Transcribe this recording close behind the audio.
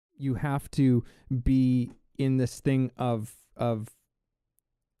you have to be in this thing of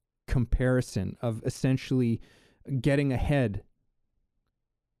comparison, of essentially getting ahead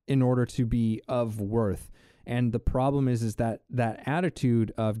in order to be of worth. And the problem is that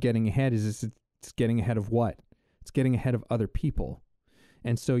attitude of getting ahead is it's getting ahead of what? It's getting ahead of other people.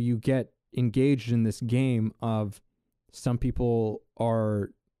 And so you get engaged in this game of some people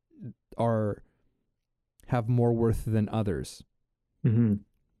have more worth than others. Mm-hmm.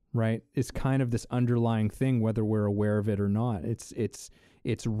 Right? It's kind of this underlying thing, whether we're aware of it or not. It's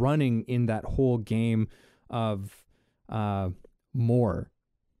running in that whole game of more,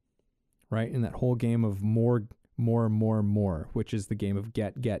 right? In that whole game of more, which is the game of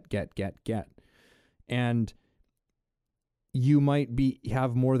get. And you might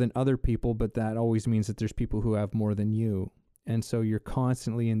have more than other people, but that always means that there's people who have more than you. And so you're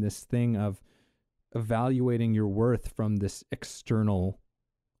constantly in this thing of evaluating your worth from this external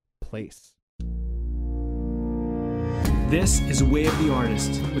place. This is Way of the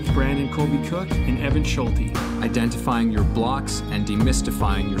Artist with Brandon Colby Cook and Evan Schulte. Identifying your blocks and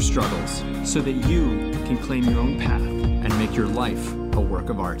demystifying your struggles so that you can claim your own path and make your life a work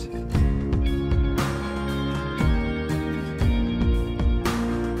of art.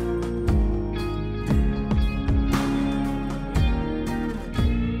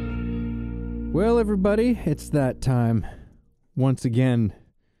 Well, everybody, it's that time. Once again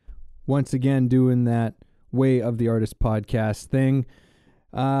doing that Way of the Artist podcast thing.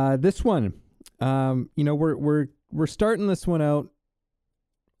 This one, we're starting this one out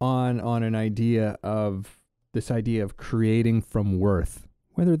on an idea of creating from worth.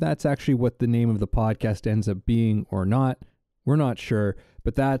 Whether that's actually what the name of the podcast ends up being or not, we're not sure.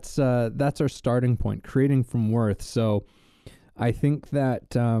 But that's our starting point, creating from worth. So I think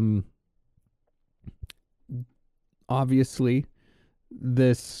that obviously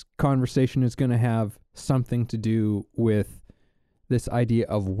this conversation is going to have something to do with this idea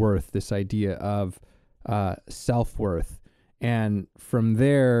of worth, this idea of self-worth. And from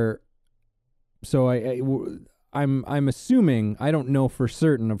there, so I'm assuming, I don't know for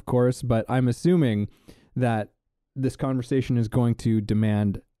certain, of course, but I'm assuming that this conversation is going to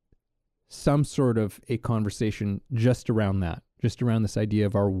demand some sort of a conversation just around this idea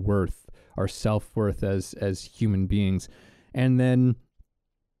of our worth, our self-worth as human beings. And then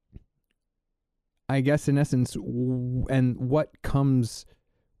I guess in essence, and what comes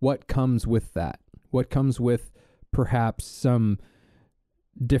with that? What comes with perhaps some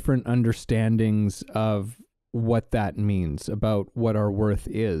different understandings of what that means, about what our worth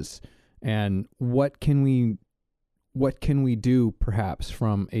is, and what can we do perhaps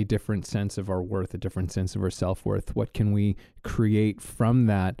from a different sense of our worth, a different sense of our self-worth? What can we create from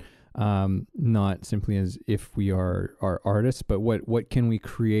that? Not simply as if we are artists, but what can we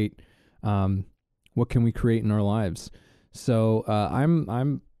create? What can we create in our lives? So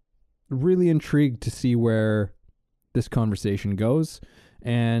I'm really intrigued to see where this conversation goes,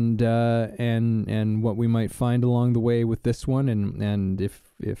 and what we might find along the way with this one, and if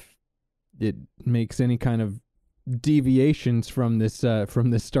it makes any kind of deviations from this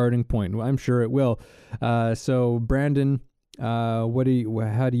starting point. Well, I'm sure it will. So Brandon, how do you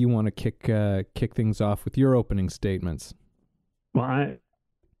want to kick things off with your opening statements? Well,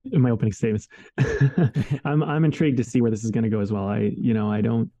 in my opening statements, I'm intrigued to see where this is going to go as well. I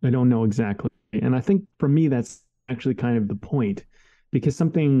don't know exactly, and I think for me that's actually kind of the point, because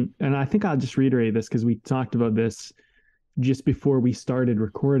and I think I'll just reiterate this because we talked about this just before we started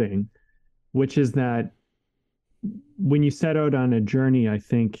recording, which is that when you set out on a journey, I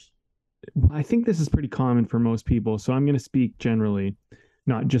think this is pretty common for most people. So I'm going to speak generally,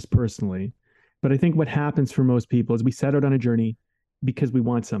 not just personally, but I think what happens for most people is we set out on a journey because we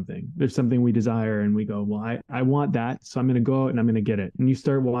want something. There's something we desire and we go, well, I want that. So I'm going to go out and I'm going to get it. And you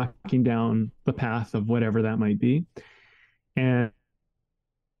start walking down the path of whatever that might be. And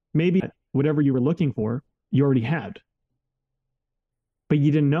maybe whatever you were looking for, you already had, but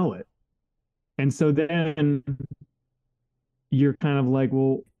you didn't know it. And so then you're kind of like,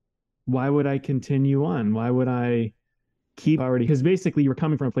 well, why would I continue on? Why would I keep already? Because basically you're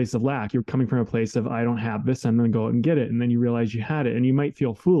coming from a place of lack. You're coming from a place of, I don't have this, I'm going to go out and get it. And then you realize you had it, and you might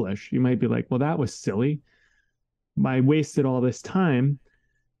feel foolish. You might be like, well, that was silly. I wasted all this time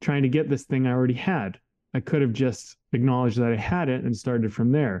trying to get this thing I already had. I could have just acknowledged that I had it and started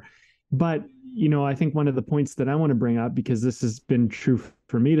from there. But, I think one of the points that I want to bring up, because this has been true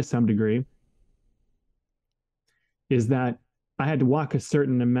for me to some degree, is that I had to walk a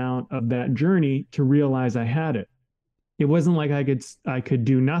certain amount of that journey to realize I had it. It wasn't like I could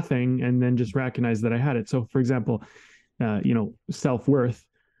do nothing and then just recognize that I had it. So for example, self-worth,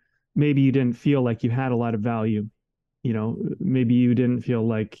 maybe you didn't feel like you had a lot of value. Maybe you didn't feel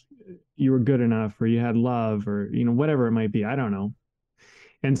like you were good enough, or you had love, or, whatever it might be. I don't know.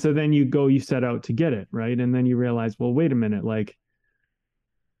 And so then you set out to get it, right? And then you realize, well, wait a minute, like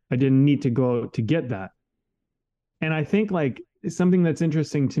I didn't need to go out to get that. And I think like something that's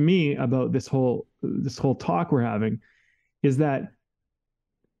interesting to me about this whole talk we're having is that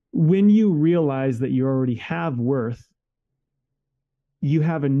when you realize that you already have worth, you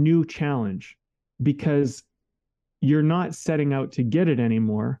have a new challenge, because you're not setting out to get it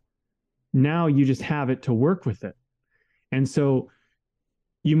anymore. Now you just have it to work with it. And so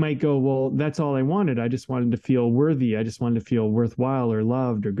you might go, well, that's all I wanted. I just wanted to feel worthy. I just wanted to feel worthwhile or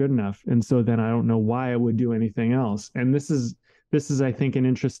loved or good enough. And so then I don't know why I would do anything else. And this is, I think, an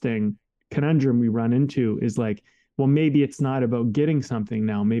interesting conundrum we run into, is like, well, maybe it's not about getting something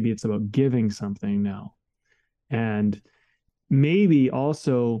now. Maybe it's about giving something now. And maybe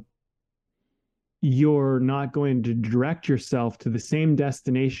also you're not going to direct yourself to the same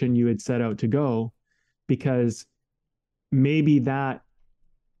destination you had set out to go, because maybe that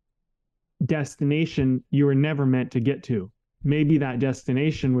destination you were never meant to get to. Maybe that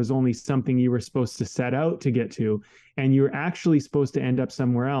destination was only something you were supposed to set out to get to, and you were actually supposed to end up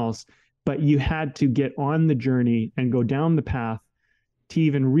somewhere else, but you had to get on the journey and go down the path to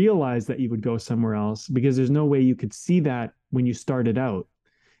even realize that you would go somewhere else, because there's no way you could see that when you started out.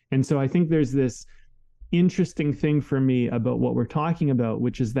 And so I think there's this interesting thing for me about what we're talking about,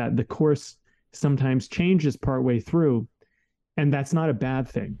 which is that the course sometimes changes partway through, and that's not a bad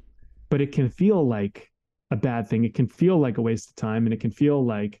thing. But it can feel like a bad thing. It can feel like a waste of time, and it can feel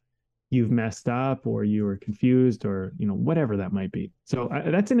like you've messed up, or you were confused, or, whatever that might be. So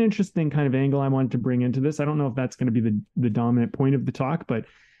that's an interesting kind of angle I wanted to bring into this. I don't know if that's going to be the dominant point of the talk, but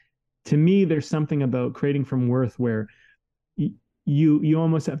to me, there's something about creating from worth where you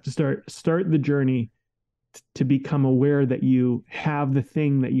almost have to start the journey to become aware that you have the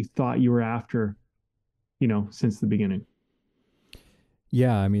thing that you thought you were after, since the beginning.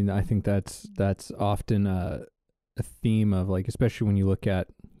 Yeah, I mean, I think that's often a theme of, like, especially when you look at,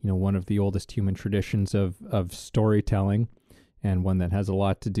 one of the oldest human traditions of storytelling, and one that has a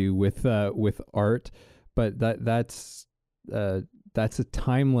lot to do with art. But that's a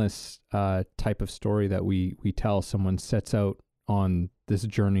timeless type of story that we tell. Someone sets out on this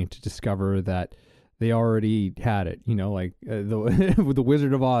journey to discover that they already had it, like the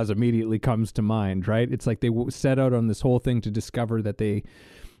Wizard of Oz immediately comes to mind, right? It's like they set out on this whole thing to discover that they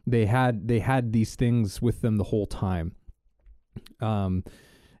had these things with them the whole time, and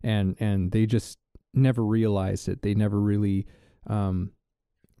they just never realized it. They never really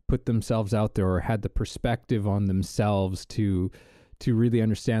put themselves out there, or had the perspective on themselves to really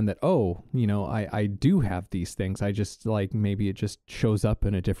understand that, I do have these things. I just, like, maybe it just shows up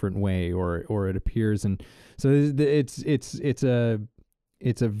in a different way, or it appears. And so it's a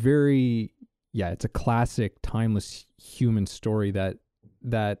very, it's a classic timeless human story that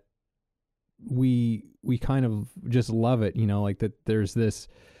we kind of just love it, like that there's this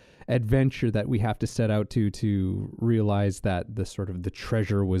adventure that we have to set out to realize that the sort of the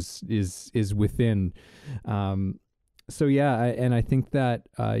treasure is within. So yeah, and I think that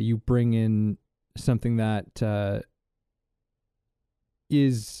you bring in something that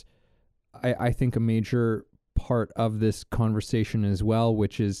is, I think, a major part of this conversation as well,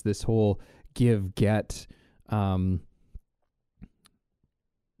 which is this whole give-get, this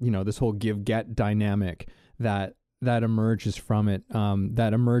whole give-get dynamic that emerges from it,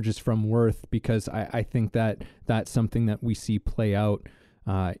 that emerges from worth, because I think that that's something that we see play out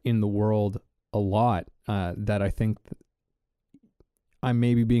in the world a lot, that I think I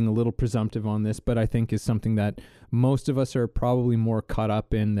may be being a little presumptive on this, but I think is something that most of us are probably more caught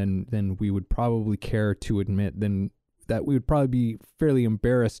up in than we would probably care to admit, than that we would probably be fairly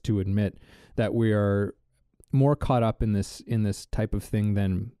embarrassed to admit that we are more caught up in this type of thing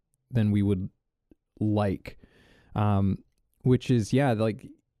than we would like, which is, like,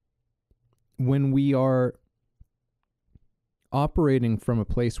 when we are operating from a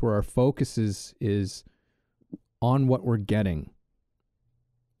place where our focus is on what we're getting,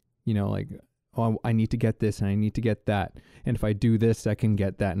 like, oh, I need to get this and I need to get that, and if I do this I can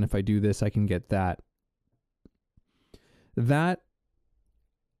get that, and if I do this I can get that. That,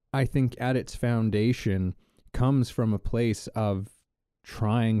 I think, at its foundation comes from a place of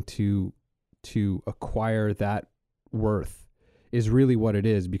trying to acquire that worth, is really what it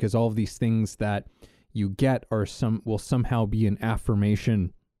is, because all of these things that you get will somehow be an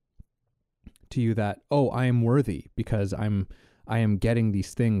affirmation to you that, oh, I am worthy because I am getting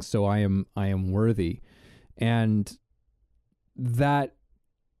these things, so I am worthy. And that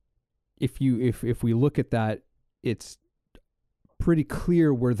if we look at that, it's pretty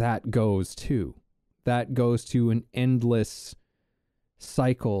clear where that goes to. That goes to an endless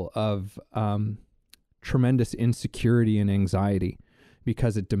cycle of tremendous insecurity and anxiety,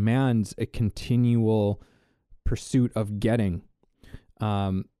 because it demands a continual pursuit of getting.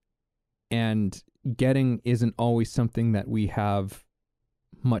 And getting isn't always something that we have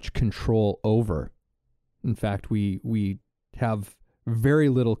much control over. In fact, we have very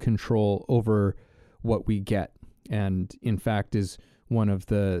little control over what we get, and in fact is one of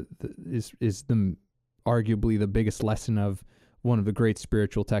the arguably the biggest lesson of one of the great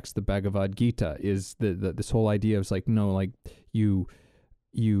spiritual texts, the Bhagavad Gita, is this whole idea of like, no, like you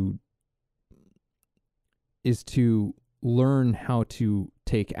is to learn how to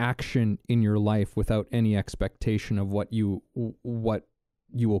take action in your life without any expectation of what you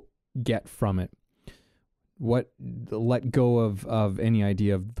will get from it. Let go of any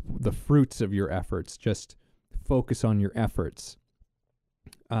idea of the fruits of your efforts. Just focus on your efforts.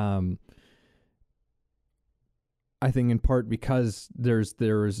 I think in part because there's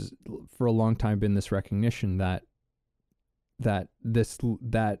for a long time been this recognition that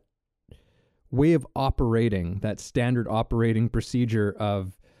way of operating, that standard operating procedure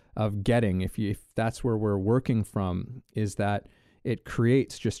of getting, if that's where we're working from, is that it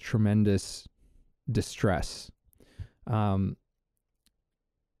creates just tremendous distress,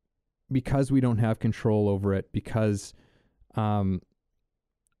 because we don't have control over it, because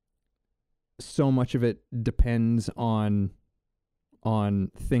so much of it depends on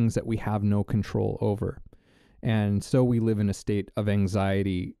things that we have no control over. And so we live in a state of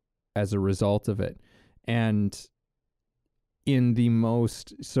anxiety as a result of it. And in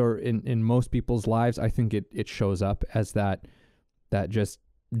most people's lives, I think it shows up as that just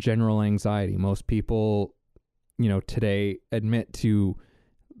general anxiety. Most people, today admit to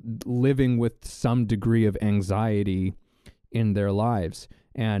living with some degree of anxiety in their lives.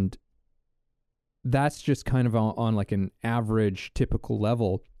 And that's just kind of on like an average, typical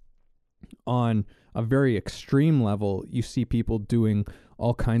level. On a very extreme level, you see people doing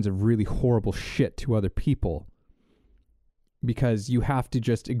all kinds of really horrible shit to other people, because you have to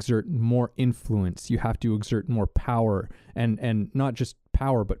just exert more influence. You have to exert more power, and not just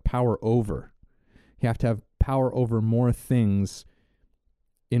power, but power over. You have to have power over more things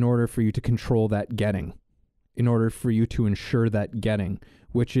in order for you to control that getting, in order for you to ensure that getting,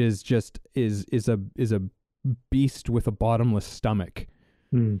 which is just is a beast with a bottomless stomach.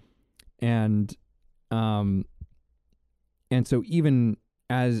 And so even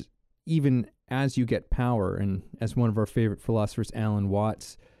as you get power, and as one of our favorite philosophers, Alan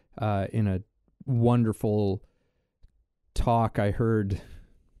Watts, in a wonderful talk I heard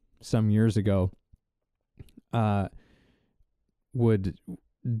some years ago,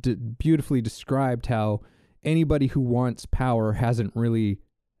 beautifully described how anybody who wants power hasn't really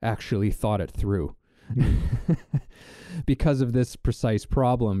actually thought it through. Because of this precise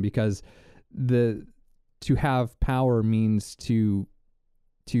problem, because to have power means to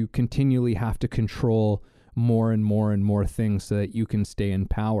continually have to control more and more and more things so that you can stay in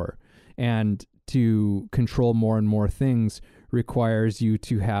power. And to control more and more things requires you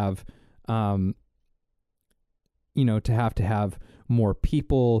to have to have more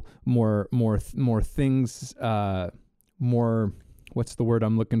people, more things, more, what's the word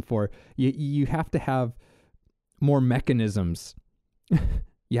I'm looking for? You have to have more mechanisms.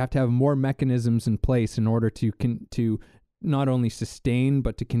 You have to have more mechanisms in place in order to not only sustain,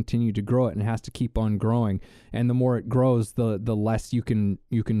 but to continue to grow it. And it has to keep on growing. And the more it grows, the less you can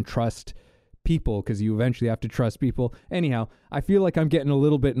trust people, because you eventually have to trust people. Anyhow, I feel like I'm getting a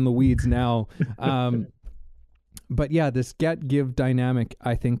little bit in the weeds now. But yeah, this get-give dynamic,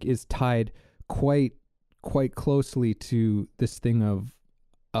 I think, is tied quite closely to this thing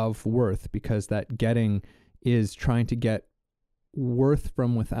of worth, because that getting is trying to get worth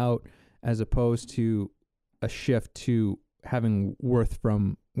from without, as opposed to a shift to having worth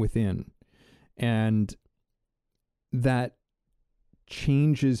from within. And that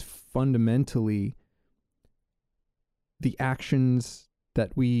changes fundamentally the actions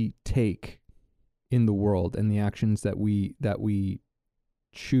that we take in the world, and the actions that we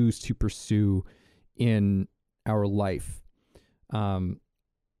choose to pursue in our life.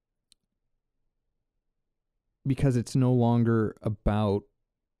 Because it's no longer about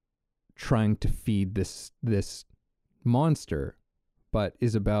trying to feed this monster, but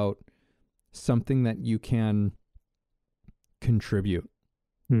is about something that you can contribute,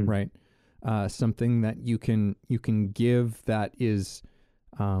 right? Something that you can give that is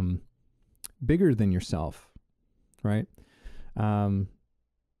bigger than yourself, right?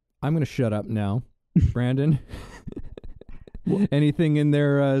 I'm going to shut up now. Brandon, anything in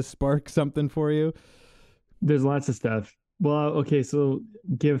there spark something for you? There's lots of stuff. Well, okay, so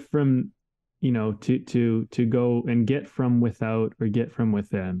give from, to go and get from without or get from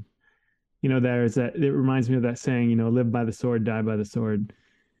within. There's that, it reminds me of that saying, live by the sword, die by the sword.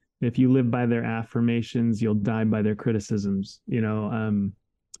 If you live by their affirmations, you'll die by their criticisms.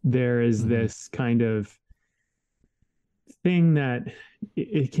 There is this kind of thing that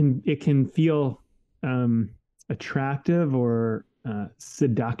it can feel attractive or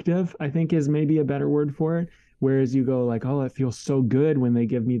seductive, I think is maybe a better word for it. Whereas you go like, oh, it feels so good when they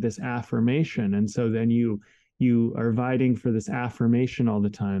give me this affirmation. And so then you are vying for this affirmation all the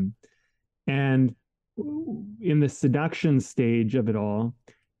time. And in the seduction stage of it all,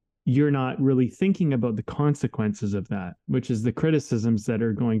 you're not really thinking about the consequences of that, which is the criticisms that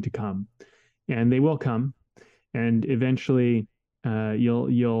are going to come. And they will come. And eventually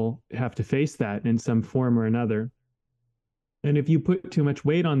you'll have to face that in some form or another. And if you put too much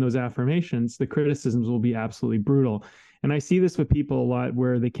weight on those affirmations, the criticisms will be absolutely brutal. And I see this with people a lot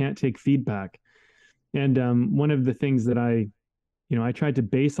where they can't take feedback. And one of the things that I tried to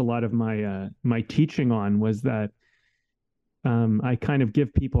base a lot of my teaching on was that I kind of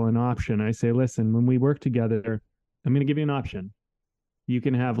give people an option. I say, listen, when we work together, I'm going to give you an option. You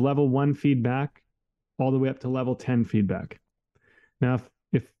can have level 1 feedback all the way up to level 10 feedback. Now,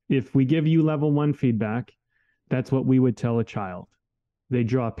 if we give you level 1 feedback, that's what we would tell a child. They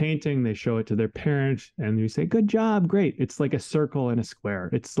draw a painting, they show it to their parent, and you say, good job, great. It's like a circle and a square.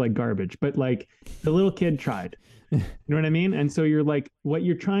 It's like garbage, but like the little kid tried. You know what I mean? And so you're like, what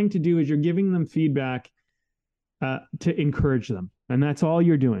you're trying to do is you're giving them feedback to encourage them. And that's all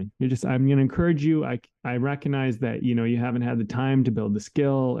you're doing. I'm going to encourage you. I recognize that, you haven't had the time to build the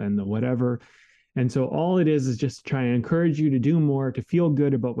skill and the whatever. And so all it is just try and encourage you to do more, to feel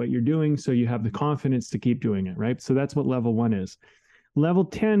good about what you're doing so you have the confidence to keep doing it, right? So that's what level 1 is. Level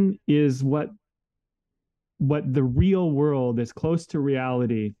 10 is what the real world is close to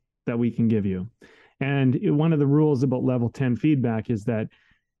reality that we can give you. And one of the rules about level 10 feedback is that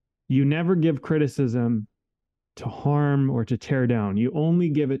you never give criticism to harm or to tear down. You only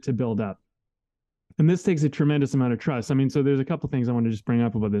give it to build up. And this takes a tremendous amount of trust. I mean, so there's a couple things I want to just bring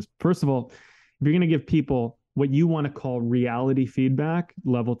up about this. First of all, if you're going to give people what you want to call reality feedback,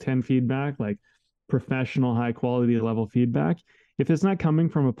 level 10 feedback, like professional, high quality level feedback, if it's not coming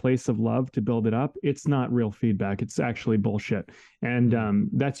from a place of love to build it up, it's not real feedback. It's actually bullshit. And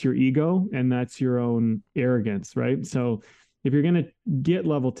that's your ego and that's your own arrogance, right? So if you're going to get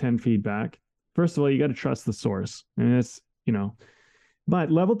level 10 feedback, first of all, you got to trust the source. And it's,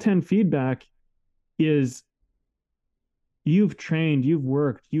 but level 10 feedback is you've trained, you've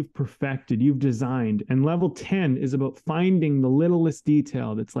worked, you've perfected, you've designed. And level 10 is about finding the littlest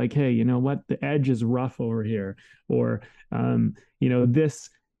detail that's like, hey, you know what? The edge is rough over here. Or,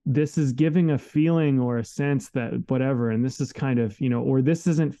 this is giving a feeling or a sense that whatever, and this is kind of, or this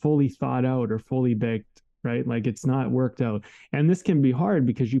isn't fully thought out or fully baked, right? Like it's not worked out. And this can be hard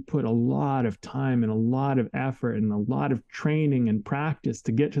because you put a lot of time and a lot of effort and a lot of training and practice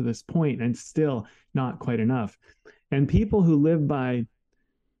to get to this point, and still not quite enough. And people who live by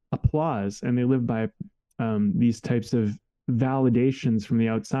applause and they live by these types of validations from the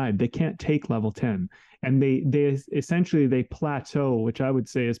outside, they can't take level 10. And they essentially, they plateau, which I would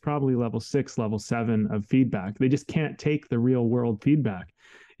say is probably level 6, level 7 of feedback. They just can't take the real world feedback.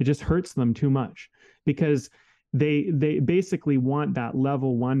 It just hurts them too much because they basically want that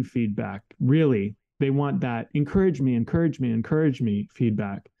level 1 feedback. Really, they want that encourage me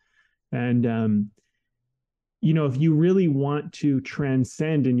feedback. And, if you really want to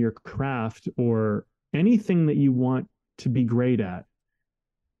transcend in your craft or anything that you want to be great at,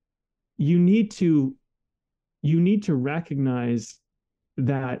 you need to recognize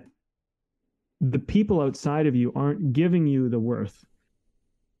that the people outside of you aren't giving you the worth.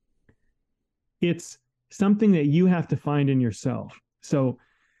 It's something that you have to find in yourself. So,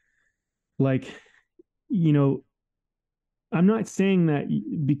 like, I'm not saying that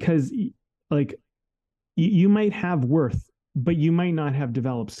because, like, you might have worth, but you might not have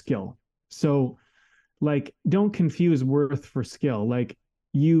developed skill. So, like, don't confuse worth for skill. Like,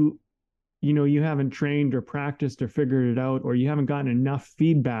 you haven't trained or practiced or figured it out, or you haven't gotten enough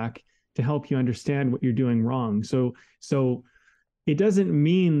feedback to help you understand what you're doing wrong. So it doesn't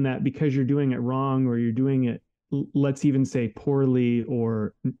mean that because you're doing it wrong or you're doing it, let's even say poorly,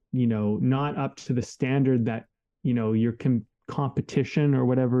 or, not up to the standard that, your competition or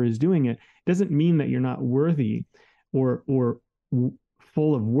whatever is doing it, doesn't mean that you're not worthy or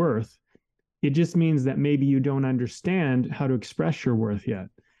full of worth. It just means that maybe you don't understand how to express your worth yet.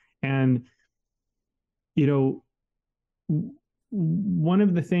 And, you know, one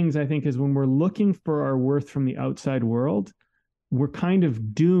of the things I think is when we're looking for our worth from the outside world, we're kind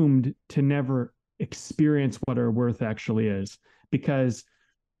of doomed to never experience what our worth actually is, because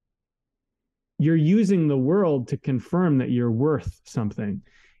you're using the world to confirm that you're worth something.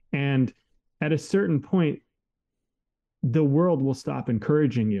 And at a certain point, the world will stop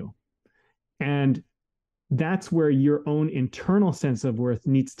encouraging you. And that's where your own internal sense of worth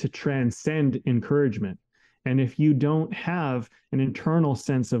needs to transcend encouragement. And if you don't have an internal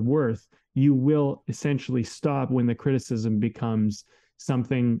sense of worth, you will essentially stop when the criticism becomes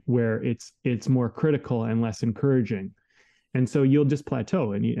something where it's more critical and less encouraging. And so you'll just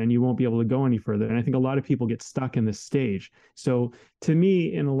plateau, and you won't be able to go any further. And I think a lot of people get stuck in this stage. So to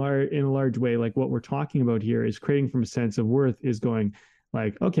me, in a large way, like what we're talking about here is creating from a sense of worth is going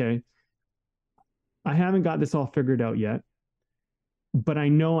like, okay, I haven't got this all figured out yet, but I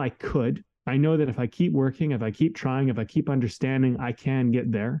know I could. I know that if I keep working, if I keep trying, if I keep understanding, I can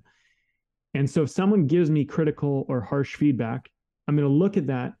get there. And so if someone gives me critical or harsh feedback, I'm going to look at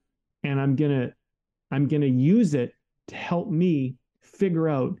that, and I'm going to use it to help me figure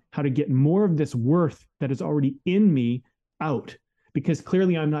out how to get more of this worth that is already in me out, because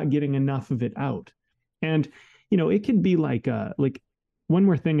clearly I'm not getting enough of it out. And, it could be like one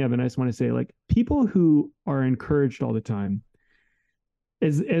more thing, Evan, I just want to say, like, people who are encouraged all the time,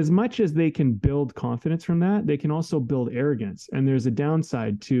 as much as they can build confidence from that, they can also build arrogance. And there's a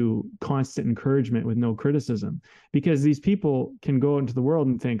downside to constant encouragement with no criticism, because these people can go into the world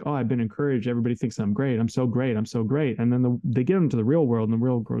and think, oh, I've been encouraged. Everybody thinks I'm great. I'm so great. I'm so great. And then they get into the real world, and the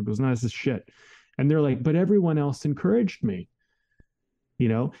real world goes, no, this is shit. And they're like, but everyone else encouraged me,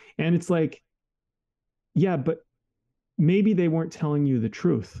 And it's like, yeah, but maybe they weren't telling you the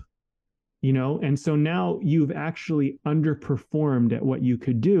truth. And so now you've actually underperformed at what you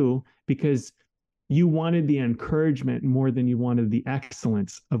could do, because you wanted the encouragement more than you wanted the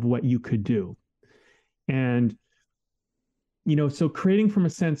excellence of what you could do. And, so creating from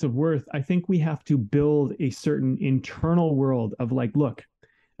a sense of worth, I think we have to build a certain internal world of like, look,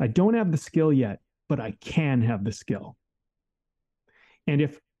 I don't have the skill yet, but I can have the skill. And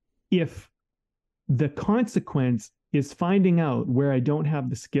if the consequence is finding out where I don't have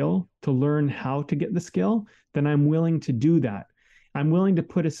the skill to learn how to get the skill, then I'm willing to do that. I'm willing to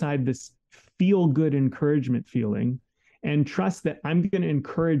put aside this feel good encouragement feeling and trust that I'm going to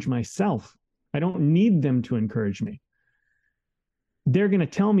encourage myself. I don't need them to encourage me. They're going to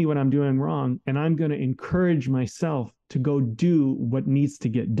tell me what I'm doing wrong, and I'm going to encourage myself to go do what needs to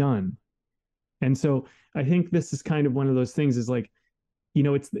get done. And so I think this is kind of one of those things, is like,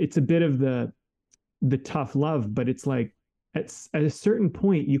 it's a bit of the tough love, but it's like at a certain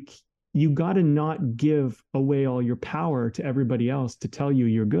point, you got to not give away all your power to everybody else to tell you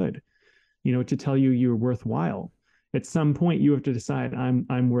you're good, to tell you you're worthwhile. At some point, you have to decide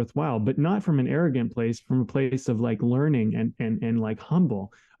I'm worthwhile, but not from an arrogant place, from a place of like learning and like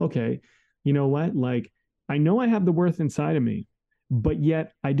humble. Okay, you know what? Like, I know I have the worth inside of me, but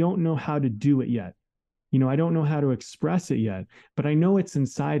yet I don't know how to do it yet. I don't know how to express it yet, but I know it's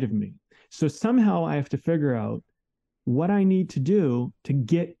inside of me. So somehow I have to figure out what I need to do to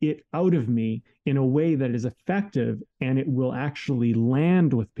get it out of me in a way that is effective and it will actually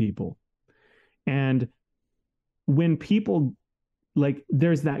land with people. And when people, like,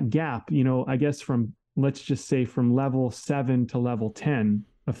 there's that gap, I guess let's just say from level 7 to level 10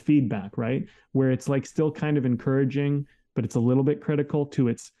 of feedback, right? Where it's like still kind of encouraging, but it's a little bit critical to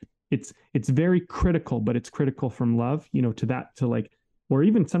it's very critical, but it's critical from love, to like, or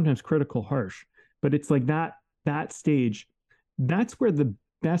even sometimes critical harsh, but it's like that stage, that's where the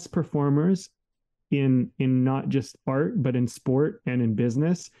best performers in not just art, but in sport and in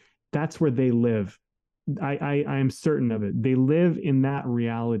business, that's where they live. I am certain of it. They live in that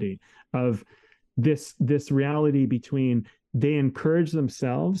reality of this reality between they encourage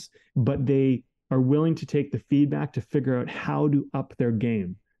themselves, but they are willing to take the feedback to figure out how to up their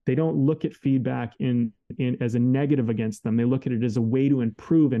game. They don't look at feedback in as a negative against them. They look at it as a way to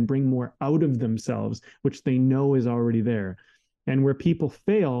improve and bring more out of themselves, which they know is already there. And where people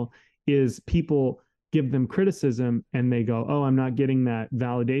fail is people give them criticism and they go, oh, I'm not getting that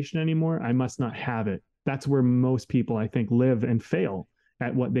validation anymore. I must not have it. That's where most people, I think, live and fail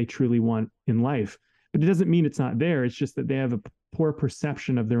at what they truly want in life. But it doesn't mean it's not there. It's just that they have a poor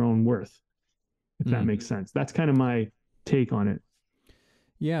perception of their own worth, if that makes sense. That's kind of my take on it.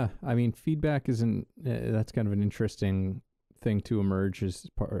 Yeah, I mean, feedback isn't. That's kind of an interesting thing to emerge as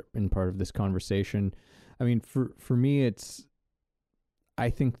part of this conversation. I mean, for me, I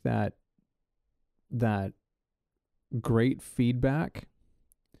think that great feedback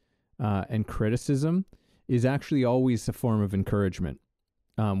and criticism is actually always a form of encouragement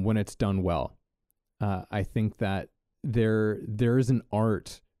when it's done well. I think that there is an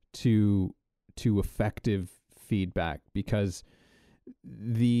art to effective feedback because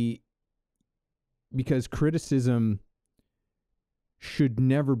criticism should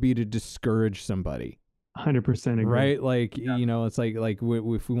never be to discourage somebody. 100% agree. Right? Like, Yeah. it's like if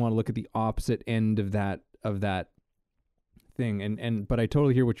we want to look at the opposite end of that thing. But I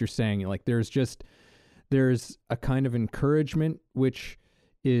totally hear what you're saying. Like there's a kind of encouragement, which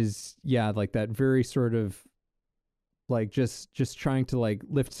is, like that very sort of like just trying to like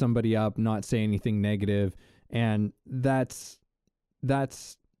lift somebody up, not say anything negative. And that's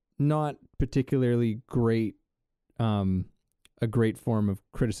not particularly great, a great form of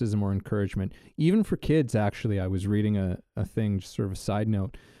criticism or encouragement. Even for kids, actually, I was reading a thing, just sort of a side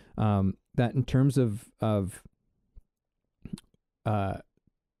note, that in terms of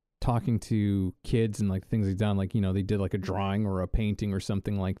talking to kids and like things they've done, like, they did like a drawing or a painting or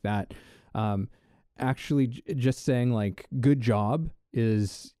something like that. Actually just saying like, good job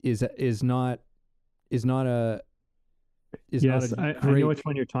is not Yes, not a I know which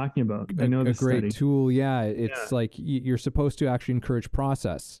one you're talking about. I know a the great study. tool. Yeah, it's like you're supposed to actually encourage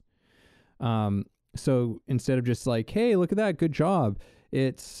process. So instead of just like, hey, look at that, good job,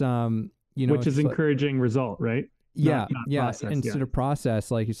 it's which is encouraging result, right? Yeah, Not yeah. process, Instead of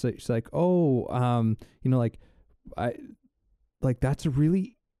process, like it's like, oh, like I like that's a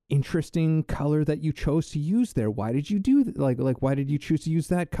really interesting color that you chose to use there. Why did you do like why did you choose to use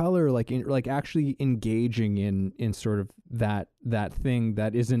that color? Like actually engaging in sort of that thing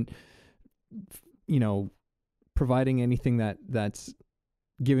that isn't providing anything that's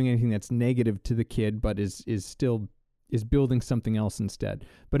giving anything that's negative to the kid, but is still building something else instead.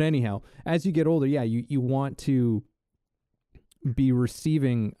 But anyhow, as you get older, you want to be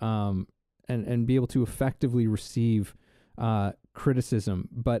receiving and be able to effectively receive criticism.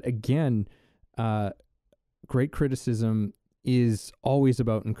 But again, great criticism is always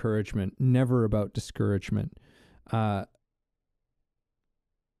about encouragement, never about discouragement.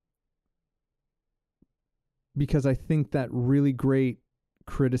 Because I think that really great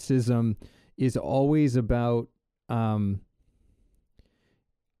criticism is always about,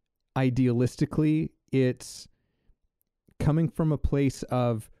 idealistically, it's coming from a place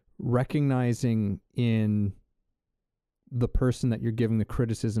of recognizing in the person that you're giving the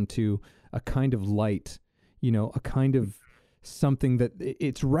criticism to a kind of light, a kind of something that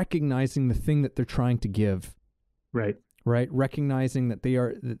it's recognizing the thing that they're trying to give. Right. Recognizing that they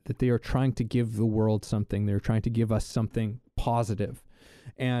are trying to give the world something. They're trying to give us something positive.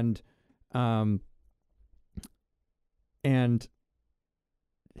 And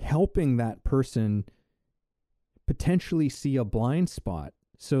helping that person potentially see a blind spot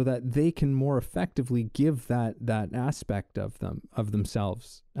so that they can more effectively give that aspect of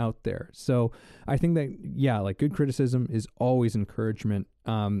themselves out there. So I think that, like good criticism is always encouragement,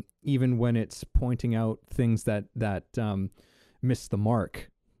 even when it's pointing out things that miss the mark,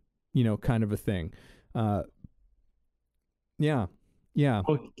 kind of a thing. Yeah.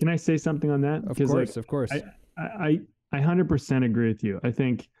 Oh, can I say something on that? Of course. I 100% agree with you. I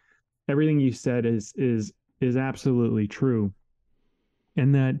think everything you said is absolutely true.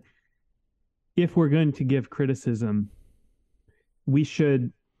 And that if we're going to give criticism, we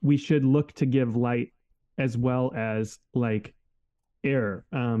should look to give light as well as like error.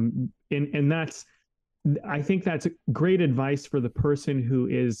 And that's, I think that's great advice for the person who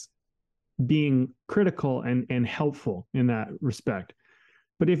is being critical and helpful in that respect.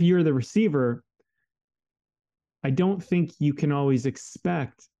 But if you're the receiver, I don't think you can always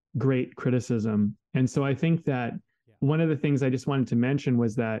expect great criticism. And so I think that one of the things I just wanted to mention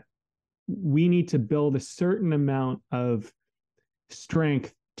was that we need to build a certain amount of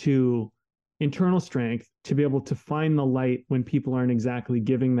internal strength to be able to find the light when people aren't exactly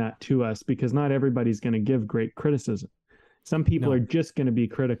giving that to us, because not everybody's going to give great criticism. Some people are just going to be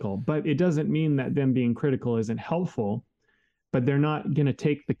critical, but it doesn't mean that them being critical isn't helpful, but they're not going to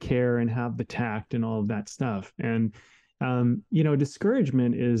take the care and have the tact and all of that stuff. And,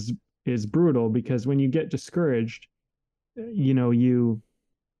 discouragement is brutal, because when you get discouraged, you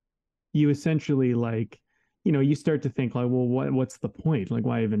essentially like, you start to think like, well, what's the point? Like,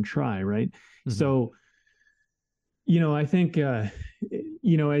 why even try? Right. Mm-hmm. So, I think,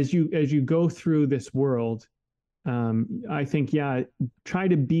 as you go through this world, I think, try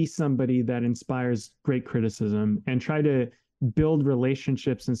to be somebody that inspires great criticism, and try to build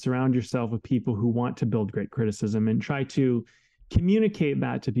relationships and surround yourself with people who want to build great criticism, and try to communicate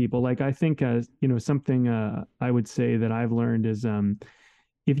that to people. Like, I think, something I would say that I've learned is,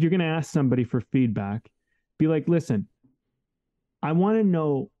 if you're going to ask somebody for feedback, be like, listen, I want to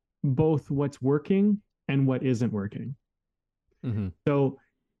know both what's working and what isn't working. Mm-hmm. So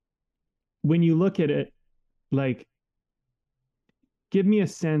when you look at it, like, give me a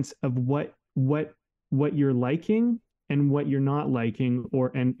sense of what you're liking and what you're not liking,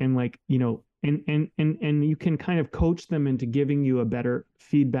 or and like, you know, and you can kind of coach them into giving you a better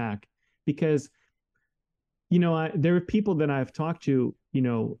feedback. Because, you know, there are people that I've talked to, you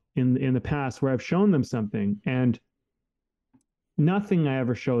know, in the past where I've shown them something, and nothing I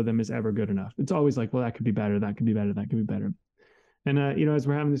ever show them is ever good enough. It's always like, well, that could be better, that could be better, that could be better. And you know, as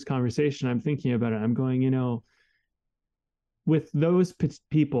we're having this conversation, I'm thinking about it. I'm going, you know, with those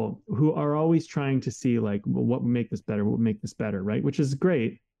people who are always trying to see like, well, what would make this better, what would make this better, right? Which is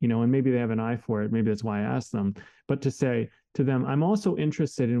great, you know, and maybe they have an eye for it, maybe that's why I asked them. But to say to them, I'm also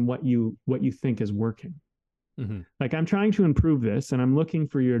interested in what you think is working. Mm-hmm. Like, I'm trying to improve this and I'm looking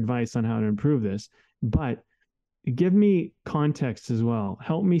for your advice on how to improve this, but give me context as well.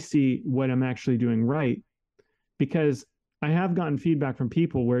 Help me see what I'm actually doing right, because I have gotten feedback from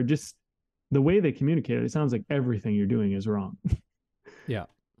people where just the way they communicate it sounds like everything you're doing is wrong. Yeah.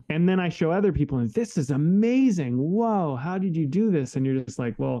 And then I show other people, and this is amazing. Whoa, how did you do this? And you're just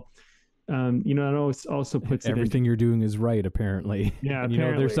like, well, you know, it also puts everything you're doing is right, apparently. Yeah, and, apparently.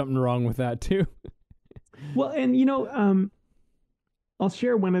 you know, there's something wrong with that too. Well, and you know, I'll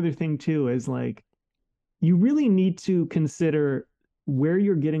share one other thing too, is like, you really need to consider where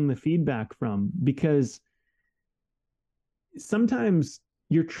you're getting the feedback from, because sometimes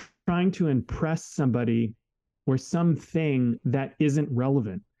you're trying to impress somebody or something that isn't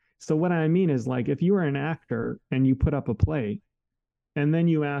relevant. So what I mean is, like, if you are an actor and you put up a play and then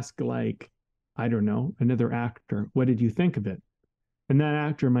you ask, like, I don't know, another actor, what did you think of it? And that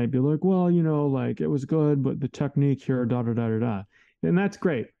actor might be like, well, you know, like, it was good, but the technique here, da da da da da. And that's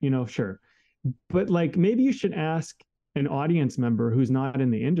great, you know, sure. But like, maybe you should ask an audience member who's not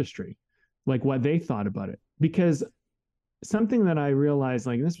in the industry, like, what they thought about it. Because something that I realized,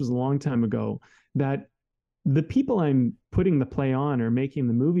 like, this was a long time ago, that the people I'm putting the play on or making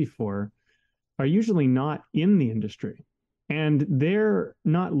the movie for are usually not in the industry, and they're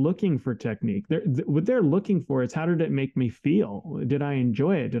not looking for technique. What they're looking for is, how did it make me feel? Did I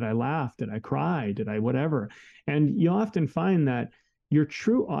enjoy it? Did I laugh? Did I cry? Did I whatever? And you often find that your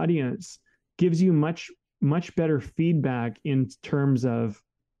true audience gives you much better feedback in terms of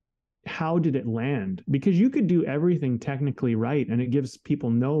how did it land, because you could do everything technically right and it gives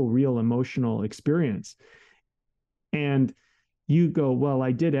people no real emotional experience. And you go, well,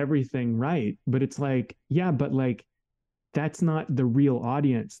 I did everything right, but it's like, yeah, but like, that's not the real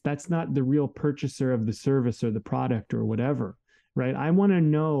audience. That's not the real purchaser of the service or the product or whatever, right? I want to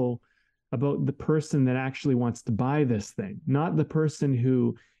know about the person that actually wants to buy this thing, not the person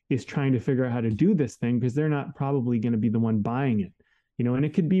who is trying to figure out how to do this thing, because they're not probably going to be the one buying it, you know. And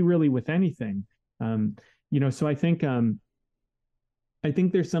it could be really with anything, you know. So I think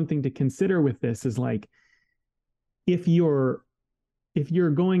there's something to consider with this, is like, if you're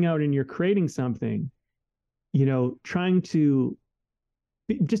going out and you're creating something, you know, trying to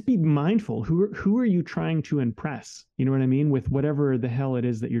just be mindful, who are you trying to impress, you know what I mean, with whatever the hell it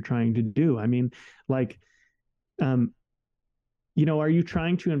is that you're trying to do. I mean, like, you know, are you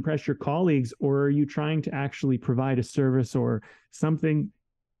trying to impress your colleagues, or are you trying to actually provide a service or something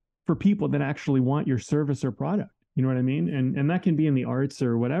for people that actually want your service or product, you know what I mean? And that can be in the arts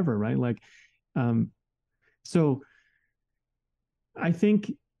or whatever, right? Like, so I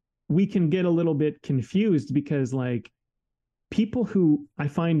think we can get a little bit confused, because like, people who I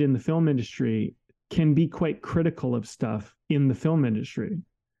find in the film industry can be quite critical of stuff in the film industry,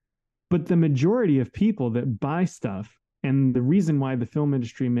 but the majority of people that buy stuff, and the reason why the film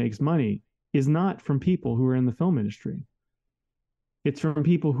industry makes money, is not from people who are in the film industry. It's from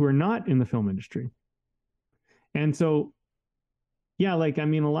people who are not in the film industry. And so, yeah, like, I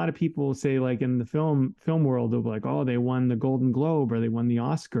mean, a lot of people say, like, in the film world, they'll be like, oh, they won the Golden Globe, or they won the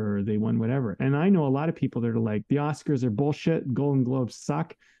Oscar, or they won whatever. And I know a lot of people that are like, the Oscars are bullshit, Golden Globes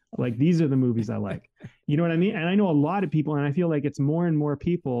suck. Like, these are the movies I like. You know what I mean? And I know a lot of people, and I feel like it's more and more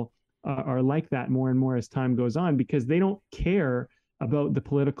people are like that more and more as time goes on, because they don't care about the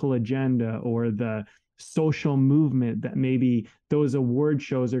political agenda or the social movement that maybe those award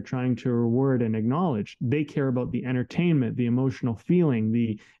shows are trying to reward and acknowledge. They care about the entertainment, the emotional feeling,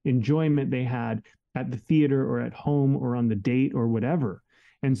 the enjoyment they had at the theater or at home or on the date or whatever.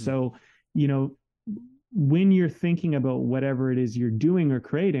 And so, you know, when you're thinking about whatever it is you're doing or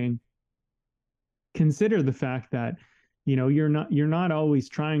creating, consider the fact that, you know, you're not always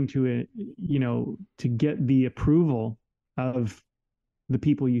trying to, you know, to get the approval of the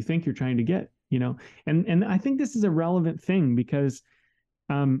people you think you're trying to get, and I think this is a relevant thing because,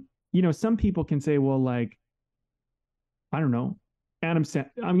 some people can say, well, like, I don't know, I'm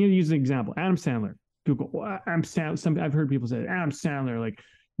going to use an example. Adam Sandler. People go, well, I've heard people say Adam Sandler, like,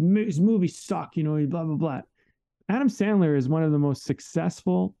 his movies suck, blah, blah, blah. Adam Sandler is one of the most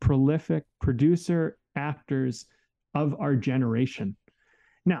successful, prolific producer actors of our generation.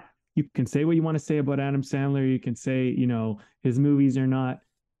 Now, you can say what you want to say about Adam Sandler. You can say, his movies are not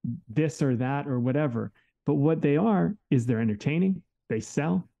this or that or whatever. But what they are is they're entertaining. They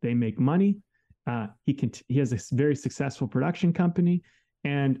sell. They make money. He has a very successful production company,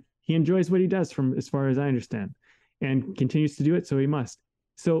 and he enjoys what he does, from as far as I understand, and continues to do it. So he must.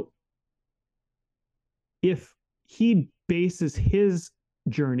 So if he bases his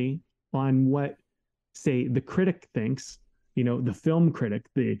journey on what, say, the critic thinks, the film critic,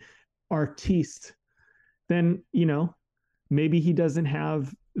 the artiste, then, maybe he doesn't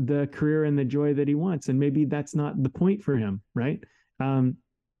have the career and the joy that he wants. And maybe that's not the point for him, right?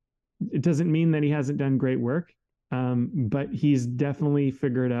 It doesn't mean that he hasn't done great work, but he's definitely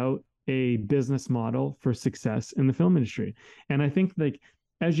figured out a business model for success in the film industry. And I think, like,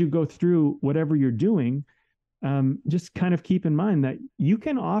 as you go through whatever you're doing, just kind of keep in mind that you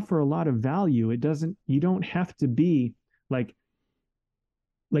can offer a lot of value. You don't have to be like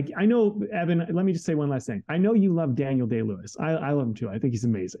I know, Evan, let me just say one last thing. I know you love Daniel Day-Lewis. I love him too. I think he's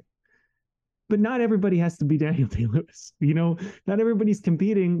amazing. But not everybody has to be Daniel Day-Lewis. Not everybody's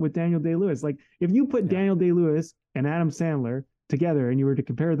competing with Daniel Day-Lewis. Like, if you put Daniel Day-Lewis and Adam Sandler together and you were to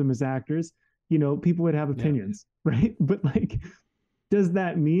compare them as actors, people would have opinions, right? But, like, does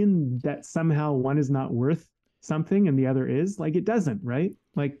that mean that somehow one is not worth something and the other is? Like, it doesn't, right?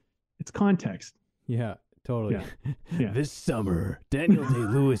 Like, it's context. Yeah, totally. Yeah. This summer, Daniel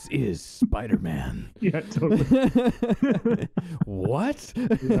Day-Lewis is Spider-Man. Yeah, totally. What?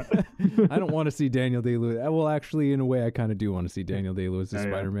 Yeah. I don't want to see Daniel Day-Lewis. Well, actually, in a way, I kind of do want to see Daniel Day-Lewis as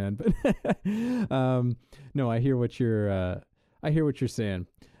Spider-Man. But no, I hear what you're saying.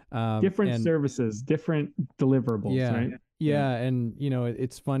 Different services, different deliverables, right? Yeah, and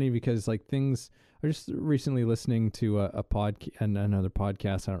it's funny because, like, things. I was just recently listening to another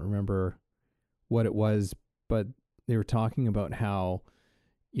podcast. I don't remember what it was, but they were talking about how,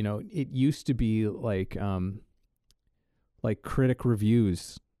 it used to be like critic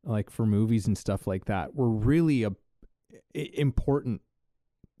reviews, like for movies and stuff like that, were really important.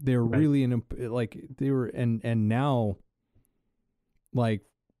 They're really and now, like,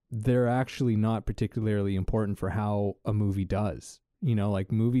 they're actually not particularly important for how a movie does.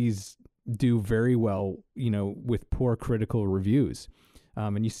 Like, movies do very well, with poor critical reviews.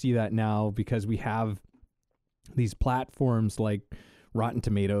 And you see that now because we have these platforms like Rotten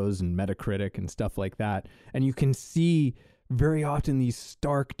Tomatoes and Metacritic and stuff like that. And you can see very often these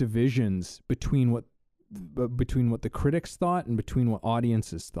stark divisions between what the critics thought and between what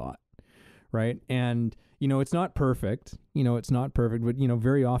audiences thought. Right. And, it's not perfect, but,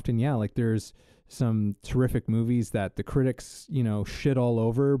 very often, like, there's some terrific movies that the critics, shit all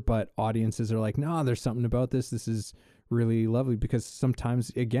over, but audiences are like, nah, there's something about this. This is really lovely, because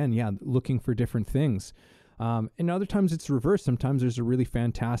sometimes, again, looking for different things. And other times it's reversed. Sometimes there's a really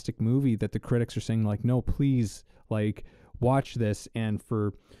fantastic movie that the critics are saying, like, no, please, like, watch this. And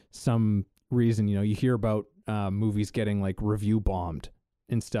for some reason, you hear about movies getting, like, review bombed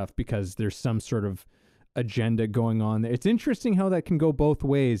and stuff because there's some sort of agenda going on there. It's interesting how that can go both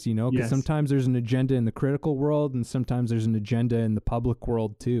ways, because sometimes there's an agenda in the critical world and sometimes there's an agenda in the public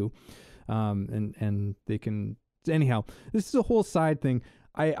world too. And they can, anyhow, this is a whole side thing.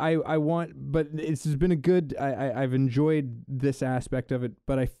 I want, but it's been a good, I've enjoyed this aspect of it,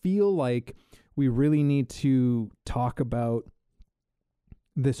 but I feel like we really need to talk about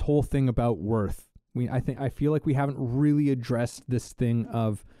this whole thing about worth. I feel like we haven't really addressed this thing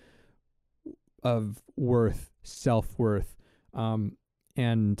of worth, self-worth,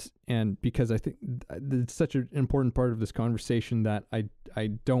 and because I think it's such an important part of this conversation that I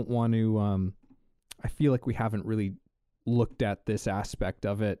don't want to. I feel like we haven't really looked at this aspect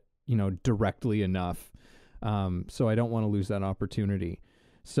of it, directly enough. So I don't want to lose that opportunity.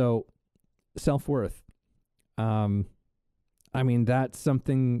 So self-worth. I mean, that's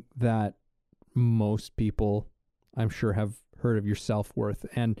something that most people, I'm sure, have heard of your self-worth.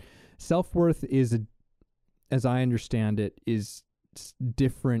 And self-worth is, as I understand it, is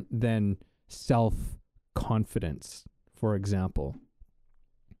different than self-confidence, for example.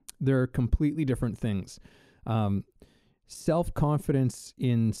 They're completely different things. Self-confidence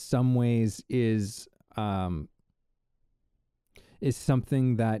in some ways is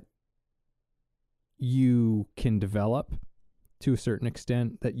something that you can develop, to a certain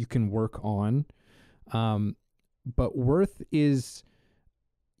extent that you can work on. But worth is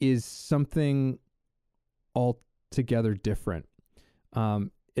something altogether different, at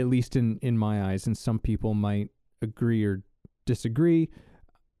least in my eyes, and some people might agree or disagree.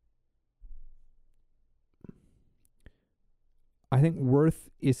 I think worth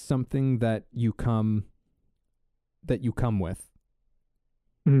is something that you come with.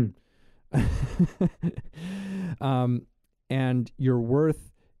 Mm. And your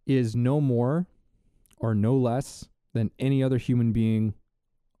worth is no more or no less than any other human being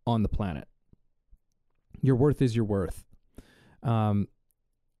on the planet. Your worth is your worth. And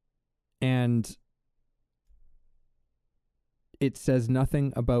it says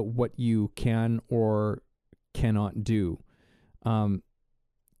nothing about what you can or cannot do.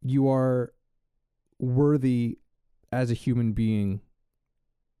 You are worthy as a human being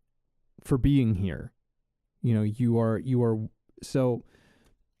for being here. You are, so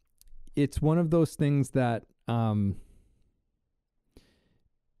it's one of those things that,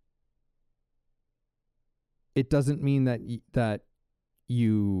 it doesn't mean that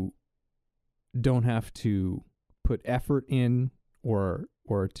you don't have to put effort in or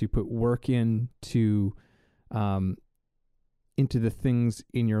to put work in to, into the things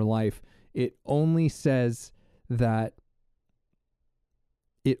in your life. It only says that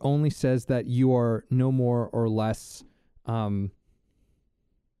you are no more or less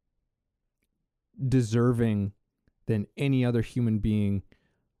deserving than any other human being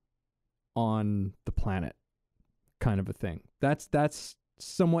on the planet, kind of a thing. That's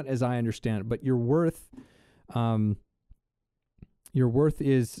somewhat as I understand it. But your worth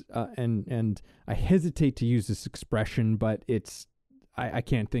is, and I hesitate to use this expression, but I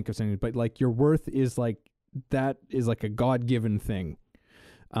can't think of something, but like your worth is like, that is like a God-given thing.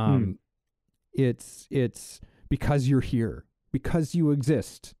 It's because you're here, because you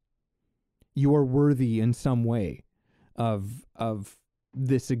exist, you are worthy in some way of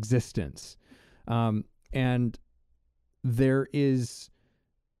this existence. And there is,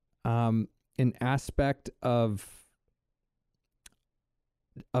 an aspect of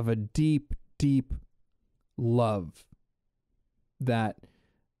a deep, deep love that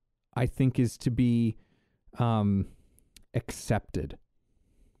I think is to be, accepted.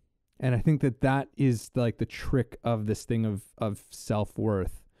 And I think that is like the trick of this thing of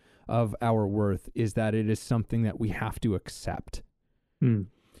self-worth, of our worth, is that it is something that we have to accept.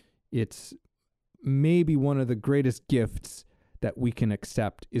 It's maybe one of the greatest gifts that we can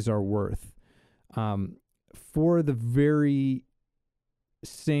accept is our worth. For the very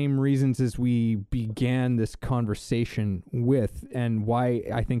same reasons as we began this conversation with, and why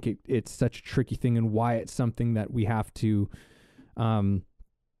I think it's such a tricky thing, and why it's something that we have to,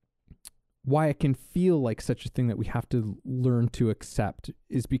 why it can feel like such a thing that we have to learn to accept,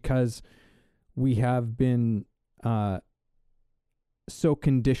 is because we have been so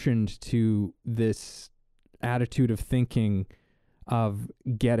conditioned to this attitude of thinking of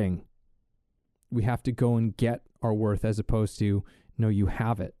getting. We have to go and get our worth, as opposed to, no, you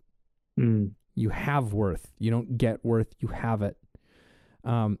have it. You have worth. You don't get worth, you have it.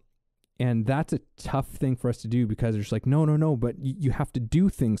 And that's a tough thing for us to do, because it's like, no, but you have to do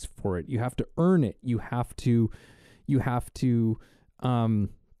things for it. You have to earn it. You have to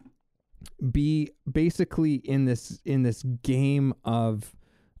be basically in this game of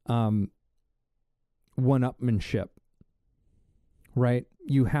one-upmanship, right?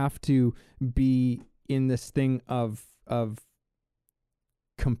 You have to be in this thing of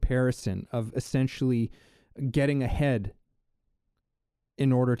comparison, of essentially getting ahead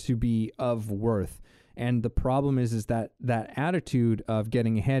in order to be of worth. And the problem is that attitude of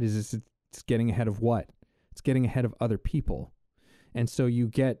getting ahead is it's getting ahead of what? It's getting ahead of other people. And so you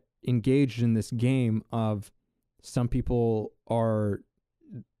get engaged in this game of, some people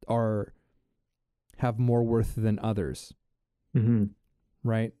have more worth than others.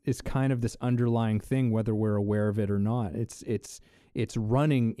 Right? It's kind of this underlying thing, whether we're aware of it or not. It's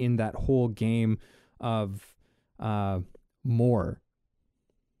running in that whole game of more,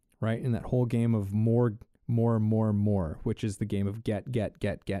 right? In that whole game of more, which is the game of get.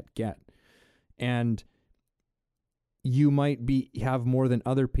 And you might have more than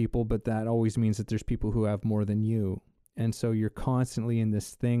other people, but that always means that there's people who have more than you. And so you're constantly in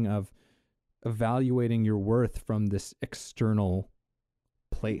this thing of evaluating your worth from this external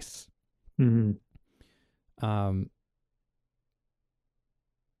place.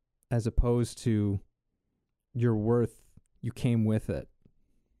 As opposed to your worth, you came with it.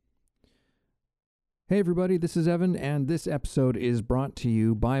 Hey everybody, this is Evan, and this episode is brought to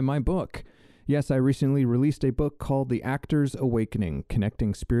you by my book. Yes, I recently released a book called The Actor's Awakening,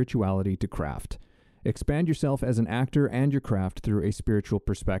 Connecting Spirituality to Craft. Expand yourself as an actor and your craft through a spiritual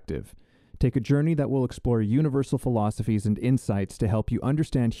perspective. Take a journey that will explore universal philosophies and insights to help you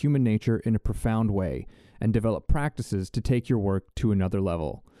understand human nature in a profound way and develop practices to take your work to another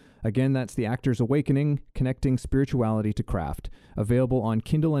level. Again, that's The Actor's Awakening, Connecting Spirituality to Craft, available on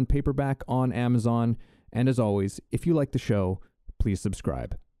Kindle and paperback on Amazon. And as always, if you like the show, please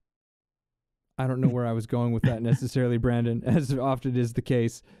subscribe. I don't know where I was going with that necessarily, Brandon, as often is the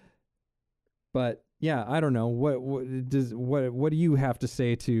case. But yeah, I don't know. What do you have to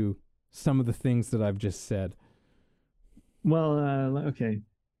say to some of the things that I've just said? Well, okay.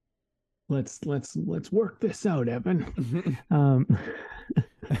 Let's work this out, Evan.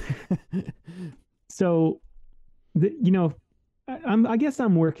 So, I guess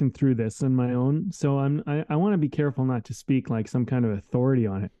I'm working through this on my own. So I want to be careful not to speak like some kind of authority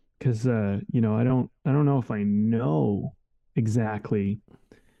on it, because I don't know if I know exactly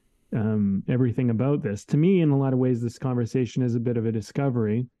everything about this. To me, in a lot of ways, this conversation is a bit of a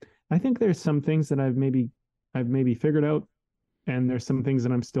discovery. I think there's some things that I've maybe figured out, and there's some things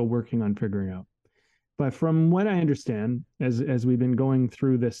that I'm still working on figuring out. But from what I understand, as we've been going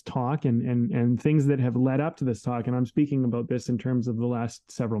through this talk and things that have led up to this talk, and I'm speaking about this in terms of the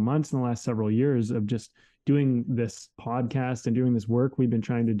last several months and the last several years of just doing this podcast and doing this work we've been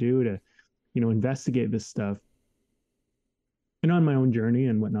trying to do to, investigate this stuff, and on my own journey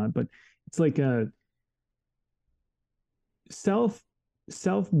and whatnot. But it's like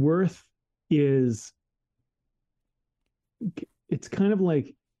self-worth is, it's kind of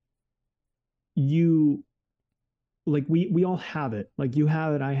like we all have it. Like you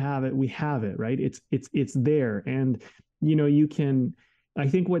have it, I have it, we have it, right? It's there. And you can, I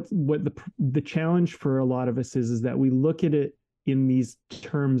think what the challenge for a lot of us is that we look at it in these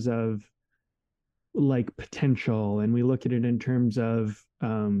terms of like potential, and we look at it in terms of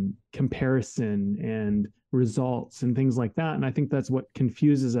comparison and results and things like that. And I think that's what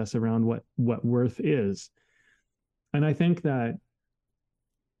confuses us around what worth is. And I think that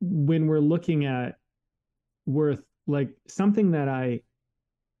when we're looking at worth, like something that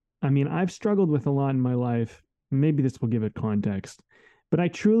I've struggled with a lot in my life, maybe this will give it context, but I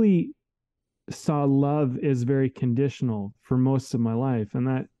truly saw love as very conditional for most of my life. And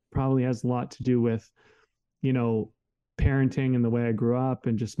that probably has a lot to do with, parenting and the way I grew up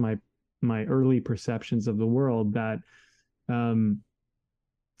and just my early perceptions of the world that, in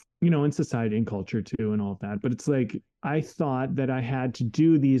society and culture too, and all of that. But it's like, I thought that I had to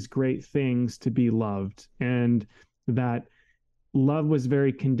do these great things to be loved, and that love was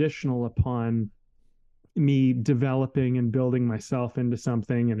very conditional upon me developing and building myself into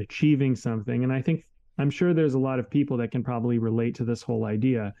something and achieving something. And I'm sure there's a lot of people that can probably relate to this whole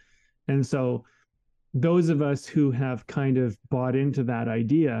idea. And so those of us who have kind of bought into that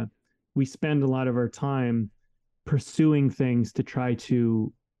idea, we spend a lot of our time pursuing things to try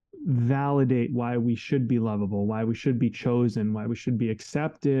to validate why we should be lovable, why we should be chosen, why we should be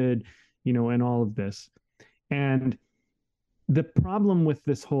accepted, and all of this. And the problem with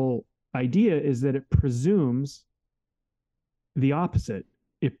this whole idea is that it presumes the opposite.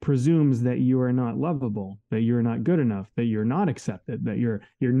 It presumes that you are not lovable, that you're not good enough, that you're not accepted, that you're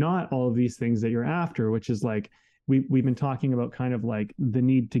not all of these things that you're after, which is like we've been talking about, kind of like the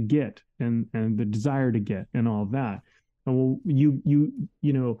need to get and the desire to get and all of that. And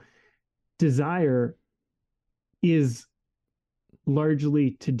well, desire is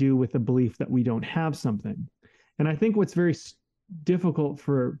largely to do with the belief that we don't have something. And I think what's very difficult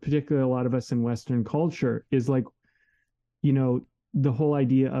for particularly a lot of us in Western culture is like, the whole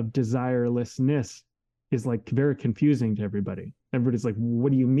idea of desirelessness is like very confusing to everybody. Everybody's like,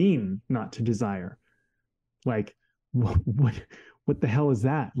 what do you mean not to desire? Like, what the hell is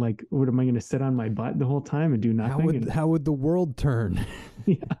that? Like, what am I going to sit on my butt the whole time and do nothing? How would the world turn?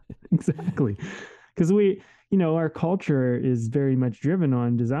 Yeah, exactly. Because our culture is very much driven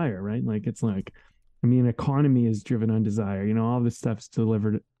on desire, right? Like, it's like, economy is driven on desire. All this stuff's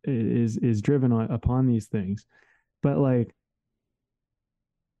delivered is driven upon these things. But like,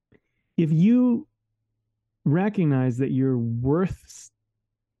 if you recognize that you're worth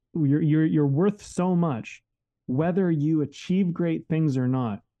so much, whether you achieve great things or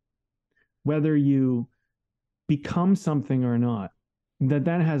not, whether you become something or not, that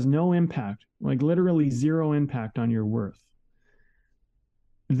has no impact, like literally zero impact on your worth,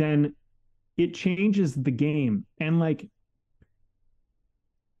 then it changes the game. And like,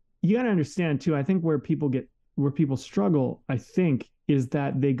 you got to understand too, I think where people struggle, I think, is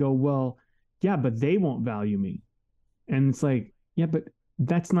that they go, well, yeah, but they won't value me. And it's like, yeah, but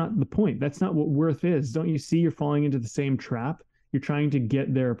that's not the point. That's not what worth is. Don't you see you're falling into the same trap? You're trying to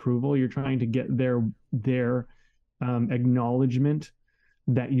get their approval. You're trying to get their acknowledgement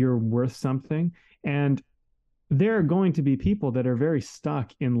that you're worth something. And there are going to be people that are very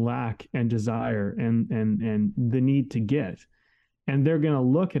stuck in lack and desire and the need to get. And they're going to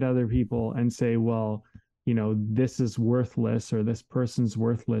look at other people and say, well, this is worthless, or this person's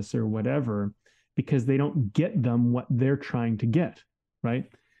worthless, or whatever, because they don't get them what they're trying to get, right?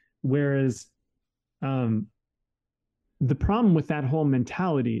 Whereas the problem with that whole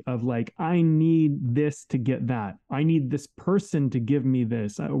mentality of like, I need this to get that, I need this person to give me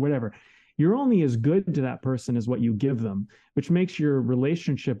this, or whatever, you're only as good to that person as what you give them, which makes your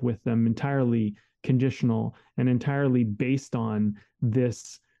relationship with them entirely conditional and entirely based on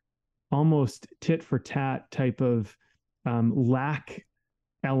this almost tit for tat type of lack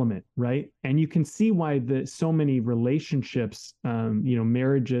element, right? And you can see why so many relationships,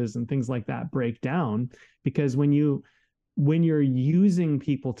 marriages and things like that break down, because when you're using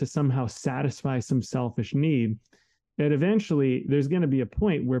people to somehow satisfy some selfish need, that eventually there's going to be a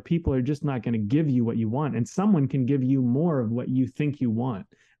point where people are just not going to give you what you want, and someone can give you more of what you think you want,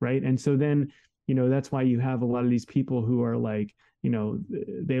 right? And so then, that's why you have a lot of these people who are like,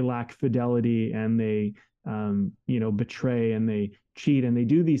 they lack fidelity, and they betray, and they cheat, and they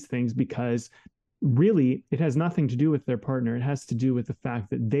do these things because really it has nothing to do with their partner. It has to do with the fact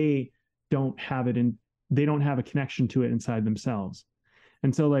that they don't have a connection to it inside themselves.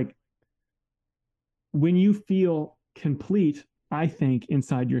 And so like, when you feel complete, I think,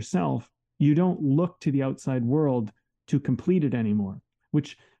 inside yourself, you don't look to the outside world to complete it anymore,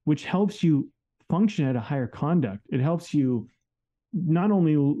 which helps you function at a higher conduct. It helps you not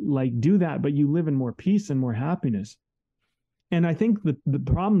only like do that, but you live in more peace and more happiness. And I think the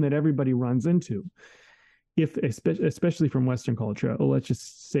problem that everybody runs into, especially from Western culture, let's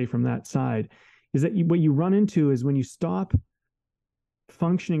just say from that side, is that what you run into is when you stop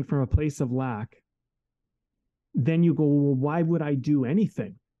functioning from a place of lack, then you go, well, why would I do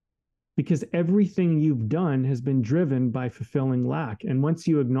anything? Because everything you've done has been driven by fulfilling lack. And once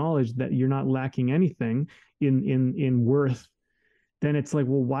you acknowledge that you're not lacking anything in worth, then it's like,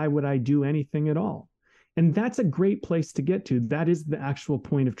 well, why would I do anything at all? And that's a great place to get to. That is the actual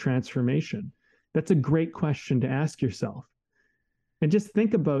point of transformation. That's a great question to ask yourself. And just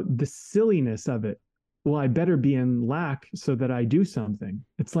think about the silliness of it. Well, I better be in lack so that I do something.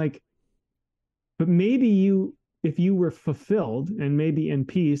 It's like, but maybe if you were fulfilled and maybe in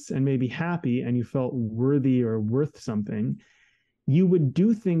peace and maybe happy and you felt worthy or worth something, you would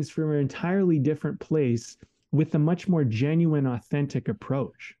do things from an entirely different place with a much more genuine, authentic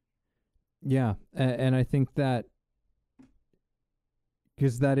approach. Yeah. And I think that,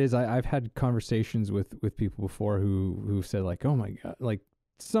 because that is, I've had conversations with people before who said like, oh my God, like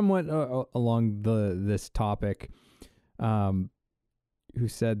somewhat along this topic, who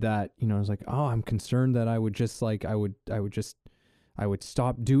said that, I was like, oh, I'm concerned that I would just like, I would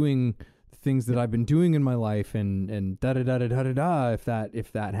stop doing things that I've been doing in my life and da da da da da da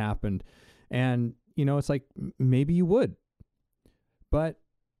if that happened. And, it's like, maybe you would, but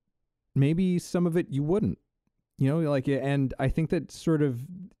maybe some of it you wouldn't, and I think that sort of,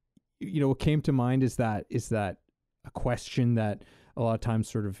 what came to mind is that a question that a lot of times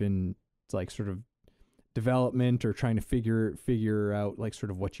sort of in like sort of development or trying to figure out like sort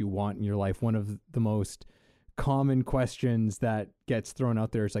of what you want in your life. One of the most common questions that gets thrown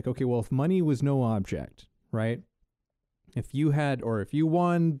out there is like, okay, well, if money was no object, right? If you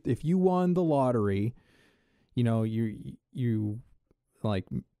won the lottery, you like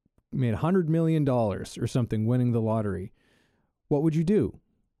made $100 million or something winning the lottery, what would you do?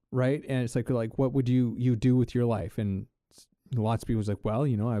 Right. And it's like, what would you do with your life? And lots of people's like, well,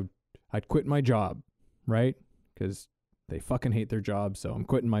 I'd quit my job. Right? Because they fucking hate their job. So I'm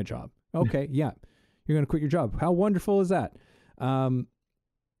quitting my job. Okay. Yeah. You're going to quit your job. How wonderful is that? And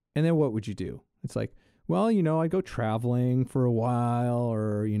then what would you do? It's like, well, I go traveling for a while,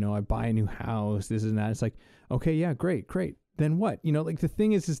 or, I buy a new house, this and that. It's like, okay, yeah, great. Then what? Like the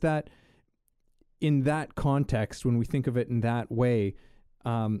thing is that in that context, when we think of it in that way,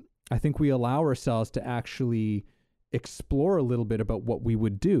 I think we allow ourselves to actually explore a little bit about what we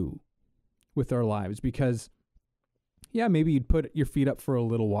would do with our lives, because yeah, maybe you'd put your feet up for a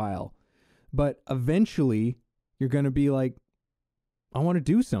little while, but eventually you're going to be like, I want to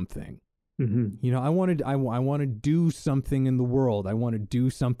do something. Mm-hmm. I want to do something in the world. I want to do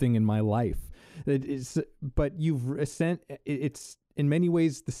something in my life. But it's in many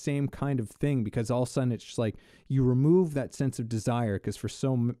ways the same kind of thing, because all of a sudden it's just like you remove that sense of desire, because for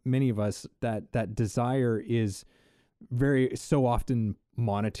so many of us that desire is so often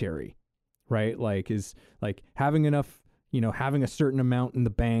monetary, right? Like is like having enough, having a certain amount in the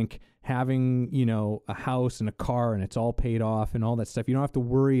bank, having, a house and a car and it's all paid off and all that stuff. You don't have to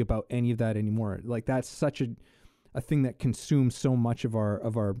worry about any of that anymore. Like that's such a thing that consumes so much of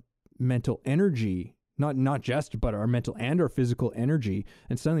our mental energy, not just, but our mental and our physical energy.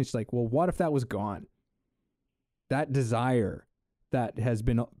 And suddenly it's like, well, what if that was gone? That desire that has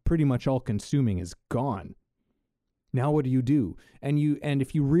been pretty much all consuming is gone. Now what do you do? And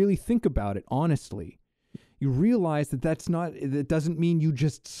if you really think about it honestly, you realize that that doesn't mean you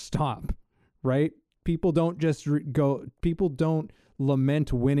just stop, right? People don't just people don't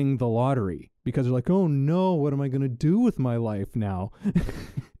lament winning the lottery because they're like, oh no, what am I going to do with my life now?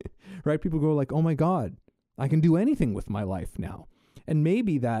 Right? People go like, oh my God, I can do anything with my life now. And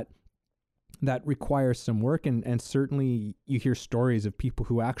maybe that requires some work. And certainly you hear stories of people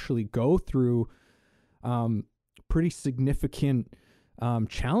who actually go through pretty significant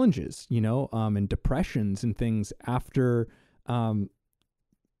challenges, and depressions and things after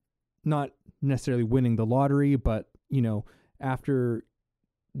not necessarily winning the lottery, but, after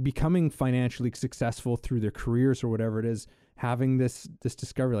becoming financially successful through their careers or whatever it is, having this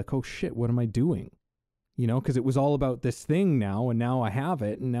discovery like, oh shit, what am I doing? Because it was all about this thing now, and now I have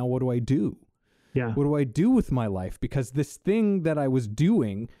it, and now what do I do? Yeah. What do I do with my life? Because this thing that I was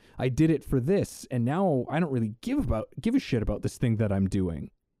doing, I did it for this, and now I don't really give a shit about this thing that I'm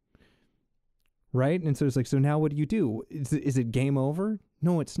doing. Right? And so it's like, so now what do you do? Is it game over?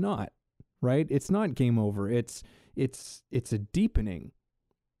 No, it's not. Right? It's not game over. It's a deepening.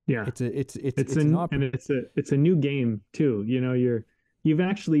 Yeah. It's a new game too. You've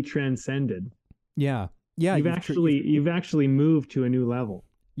actually transcended. Yeah. Yeah. You've actually moved to a new level.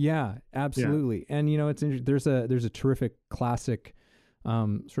 Yeah, absolutely. Yeah. And it's interesting. There's a terrific classic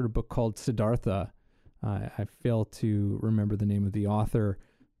sort of book called Siddhartha. I fail to remember the name of the author,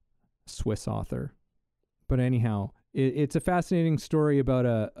 Swiss author. But anyhow, it's a fascinating story about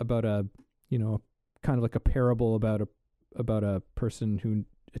a kind of like a parable about a person who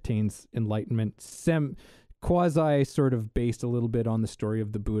attains enlightenment, quasi sort of based a little bit on the story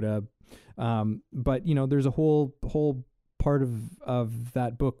of the Buddha. But there's a whole part of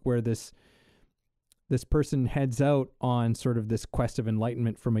that book where this person heads out on sort of this quest of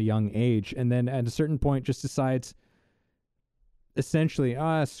enlightenment from a young age, and then at a certain point just decides essentially,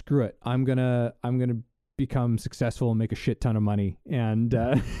 screw it, I'm gonna become successful and make a shit ton of money and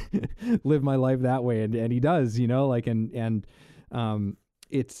live my life that way, and he does,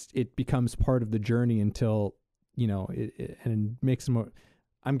 it becomes part of the journey until and makes him more.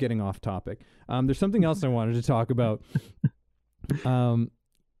 I'm getting off topic. There's something else I wanted to talk about in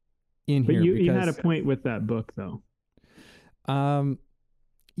but here. You had a point with that book, though.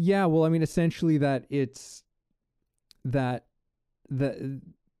 Yeah, well, I mean, essentially that it's that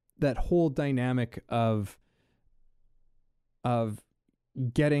whole dynamic of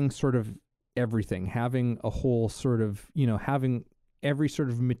getting sort of everything, having a whole sort of, having every sort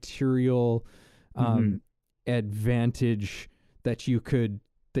of material advantage that you could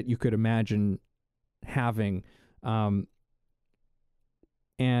imagine having,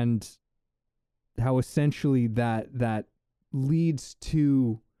 and how essentially that leads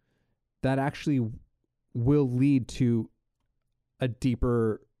to, that actually will lead to a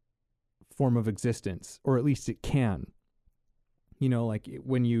deeper form of existence, or at least it can, like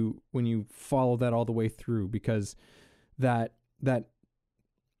when you follow that all the way through, because that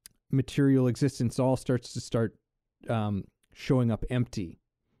material existence all starts to showing up empty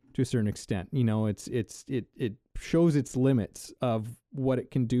to a certain extent. It shows its limits of what it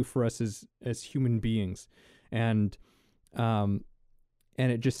can do for us as human beings, and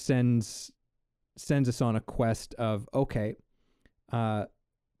it just sends us on a quest of, okay,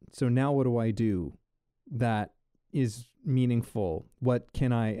 so now what do I do that is meaningful? What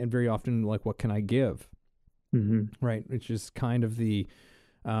can I, and very often, like, what can I give? Right, which is kind of the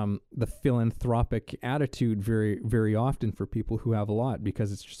philanthropic attitude very, very often for people who have a lot,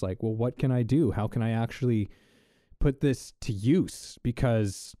 because it's just like, well, what can I do? How can I actually put this to use?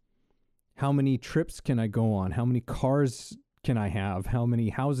 Because how many trips can I go on? How many cars can I have? How many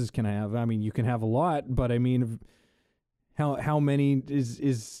houses can I have? I mean, you can have a lot, but I mean, how many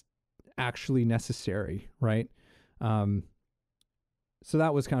is actually necessary, right? So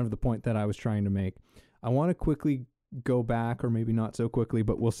that was kind of the point that I was trying to make. I want to quickly go back, or maybe not so quickly,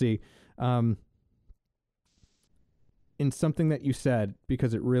 but we'll see. In something that you said,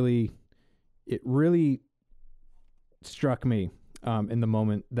 because it really struck me in the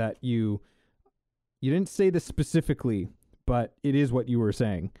moment that you didn't say this specifically, but it is what you were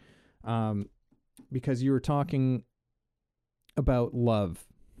saying, because you were talking about love,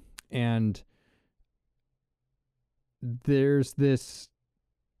 and there's this,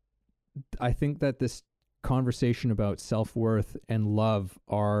 I think that this conversation about self-worth and love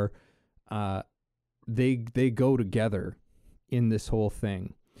are they go together in this whole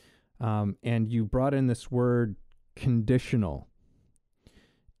thing. And you brought in this word conditional,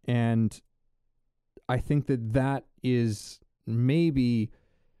 and I think that that is maybe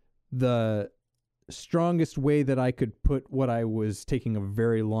the strongest way that I could put what I was taking a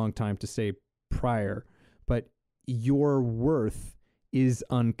very long time to say prior. But your worth is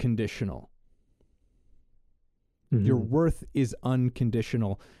unconditional. Mm-hmm. Your worth is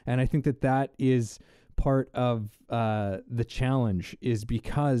unconditional. And I think that that is part of the challenge, is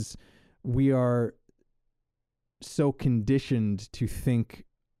because we are so conditioned to think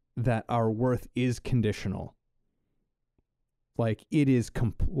that our worth is conditional. Like it is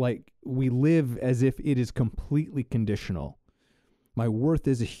like we live as if it is completely conditional. My worth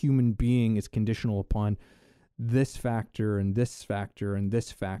as a human being is conditional upon this factor and this factor and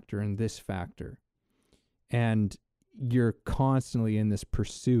this factor and this factor. And you're constantly in this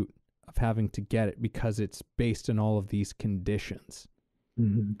pursuit of having to get it because it's based on all of these conditions.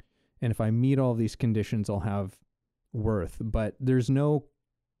 Mm-hmm. And if I meet all these conditions, I'll have worth. But there's no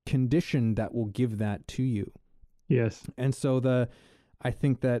condition that will give that to you. Yes. And so I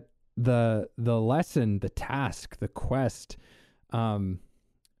think that the lesson, the task, the quest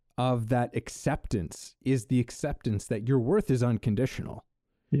of that acceptance is the acceptance that your worth is unconditional.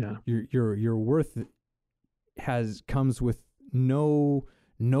 Yeah. Your worth comes with no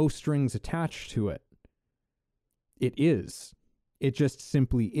strings attached to it. It is. It just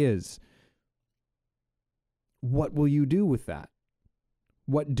simply is. What will you do with that?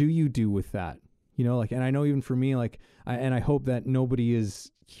 What do you do with that? You know, like, and I know even for me, like, I hope that nobody is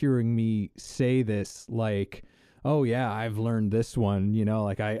hearing me say this, like, oh yeah, I've learned this one, you know,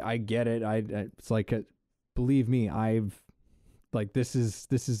 like I get it. It's like, believe me,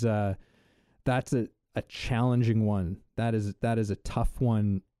 that's a challenging one. That is a tough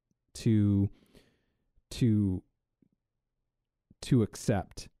one to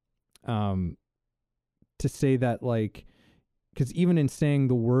accept. To say that, like, because even in saying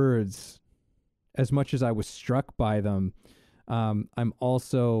the words, as much as I was struck by them,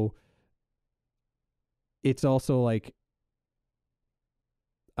 it's also like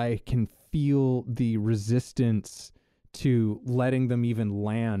I can feel the resistance to letting them even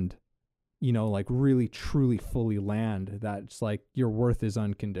land, you know, like really, truly, fully land. That's like your worth is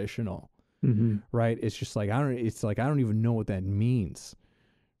unconditional, mm-hmm. right? It's just like, I don't even know what that means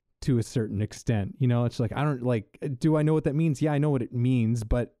to a certain extent. You know, it's like, do I know what that means? Yeah, I know what it means,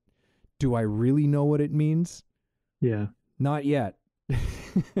 but do I really know what it means? Yeah. Not yet.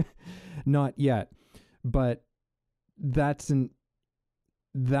 Not yet. But that's an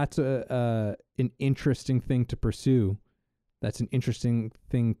interesting thing to pursue. That's an interesting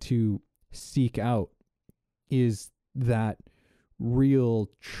thing to seek out, is that real,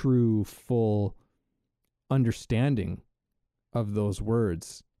 true, full understanding of those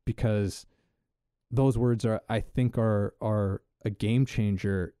words, because those words I think are a game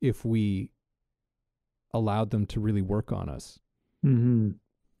changer if we allowed them to really work on us. Mm-hmm.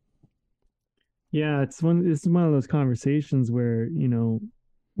 Yeah, it's one of those conversations where, you know,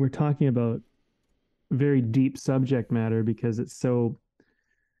 we're talking about very deep subject matter because it's so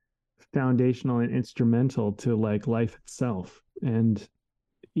foundational and instrumental to like life itself. And,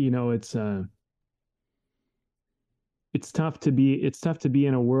 you know, it's tough to be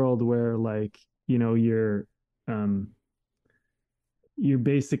in a world where, like, you know, you're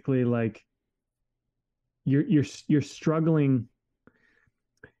basically like you're struggling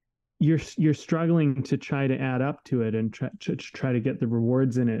you're struggling to try to add up to it and try to get the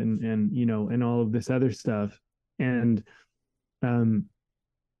rewards in it, and you know, and all of this other stuff. And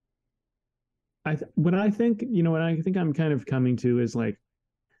what I think I'm kind of coming to is, like,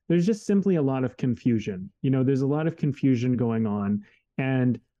 there's just simply a lot of confusion. You know, there's a lot of confusion going on,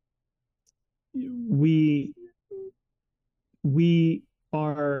 and we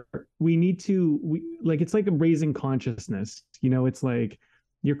need to, like, it's like a raising consciousness. You know, it's like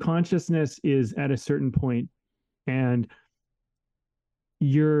your consciousness is at a certain point, and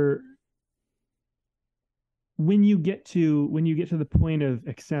when you get to the point of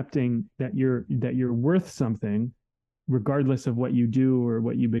accepting that you're worth something, regardless of what you do or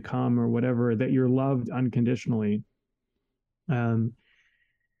what you become or whatever, that you're loved unconditionally,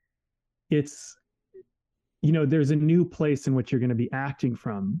 it's, you know, there's a new place in which you're going to be acting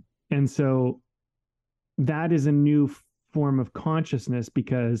from. And so that is a new form of consciousness,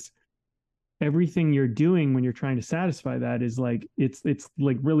 because everything you're doing when you're trying to satisfy that is like, it's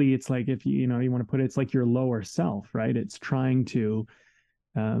like, really, it's like, if you know, you want to put it, it's like your lower self, right? It's trying to,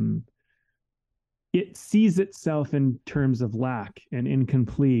 um, it sees itself in terms of lack and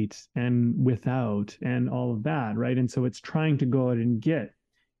incomplete and without and all of that, right? And so it's trying to go out and get.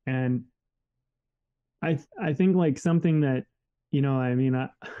 And I think like something that, you know, I mean, I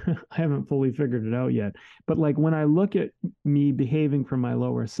haven't fully figured it out yet, but like when I look at me behaving from my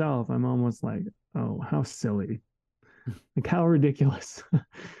lower self, I'm almost like, oh, how silly, like how ridiculous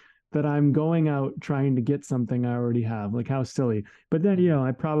that I'm going out trying to get something I already have. Like how silly. But then, you know,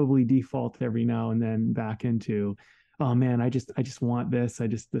 I probably default every now and then back into, oh man, I just want this.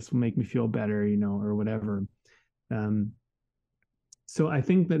 This will make me feel better, you know, or whatever. Um, so I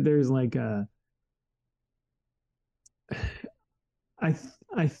think that there's like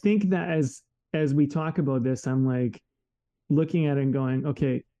I think that as we talk about this, I'm like looking at it and going,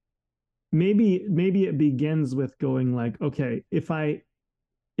 okay, maybe it begins with going like, okay, if I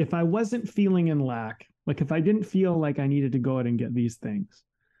wasn't feeling in lack, like if I didn't feel like I needed to go out and get these things,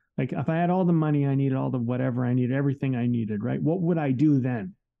 like if I had all the money I needed, all the whatever I needed, everything I needed, right? What would I do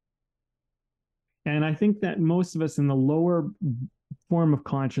then? And I think that most of us in the lower form of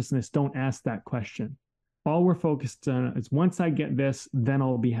consciousness don't ask that question. All we're focused on is once I get this, then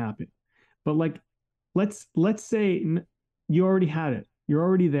I'll be happy. But like, let's say you already had it. You're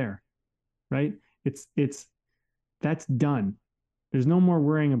already there, right? It's that's done. There's no more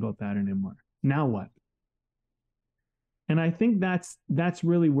worrying about that anymore. Now what? And I think that's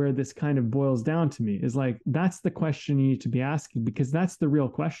really where this kind of boils down to me, is like, that's the question you need to be asking, because that's the real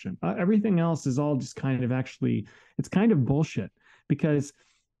question. Everything else is all just kind of, actually, it's kind of bullshit, because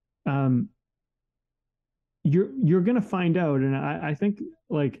you're going to find out. And I think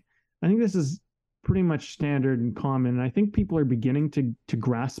this is pretty much standard and common. And I think people are beginning to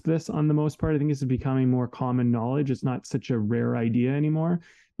grasp this on the most part. I think this is becoming more common knowledge. It's not such a rare idea anymore,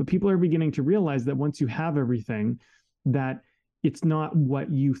 but people are beginning to realize that once you have everything, that it's not what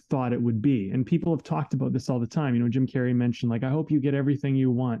you thought it would be. And people have talked about this all the time. You know, Jim Carrey mentioned, like, I hope you get everything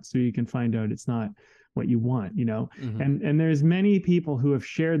you want so you can find out it's not what you want, you know? Mm-hmm. And there's many people who have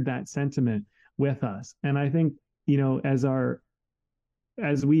shared that sentiment with us. And I think, you know,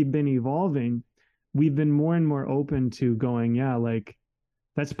 as we've been evolving, we've been more and more open to going, yeah, like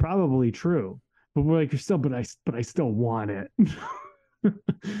that's probably true. But we're like, but I still want it. You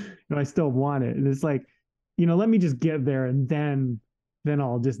know, I still want it. And it's like, you know, let me just get there, and then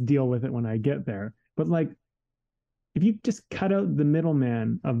I'll just deal with it when I get there. But like, if you just cut out the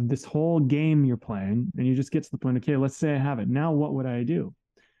middleman of this whole game you're playing, and you just get to the point, okay, let's say I have it. Now what would I do?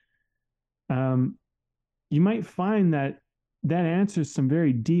 You might find that answers some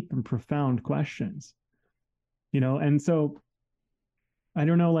very deep and profound questions, you know? And so I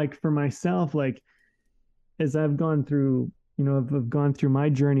don't know, like for myself, like as I've gone through, you know, I've gone through my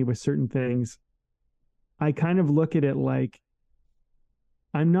journey with certain things, I kind of look at it like,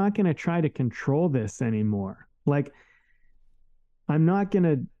 I'm not going to try to control this anymore. Like, I'm not going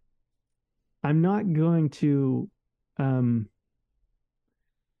to, I'm not going to,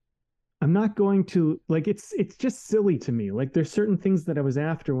 like, it's just silly to me. Like, there's certain things that I was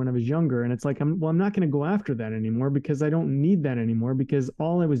after when I was younger, and it's like, I'm not going to go after that anymore, because I don't need that anymore, because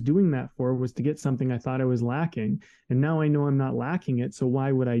all I was doing that for was to get something I thought I was lacking. And now I know I'm not lacking it. So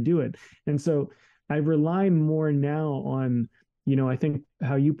why would I do it? And so I rely more now on, you know, I think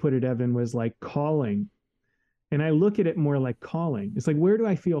how you put it, Evan, was like calling. And I look at it more like calling. It's like, where do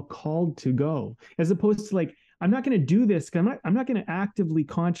I feel called to go? As opposed to like, I'm not going to do this. I'm not going to actively,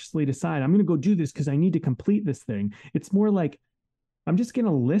 consciously decide I'm going to go do this because I need to complete this thing. It's more like, I'm just going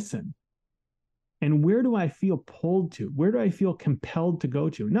to listen. And where do I feel pulled to? Where do I feel compelled to go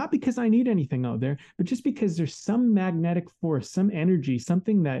to? Not because I need anything out there, but just because there's some magnetic force, some energy,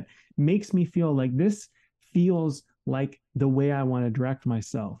 something that makes me feel like this feels like the way I want to direct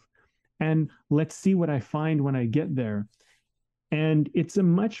myself. And let's see what I find when I get there. And it's a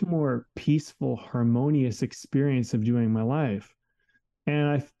much more peaceful, harmonious experience of doing my life.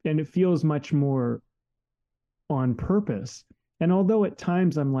 And it feels much more on purpose. And although at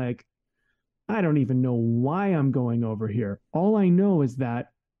times I'm like, I don't even know why I'm going over here. All I know is that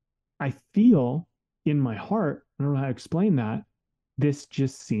I feel in my heart, I don't know how to explain that, this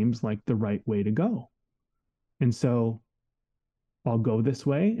just seems like the right way to go. And so I'll go this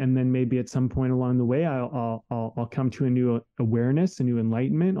way. And then maybe at some point along the way, I'll come to a new awareness, a new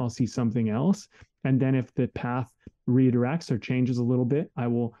enlightenment. I'll see something else. And then if the path redirects or changes a little bit, I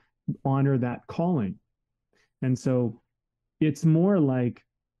will honor that calling. And so it's more like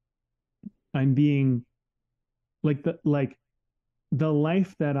I'm being like the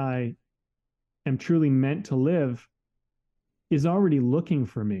life that I am truly meant to live is already looking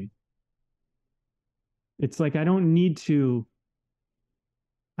for me. It's like I don't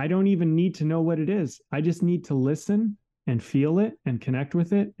even need to know what it is. I just need to listen and feel it and connect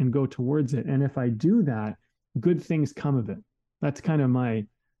with it and go towards it. And if I do that, good things come of it. That's kind of my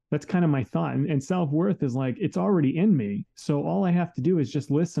thought. And self-worth is like, it's already in me. So all I have to do is just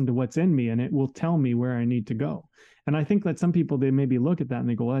listen to what's in me and it will tell me where I need to go. And I think that some people, they maybe look at that and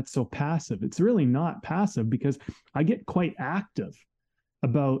they go, well, that's so passive. It's really not passive, because I get quite active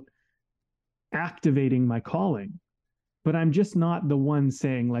about activating my calling. But I'm just not the one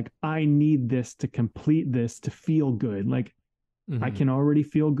saying, like, I need this to complete this to feel good. Like, I can already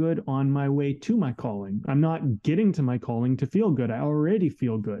feel good on my way to my calling. I'm not getting to my calling to feel good. I already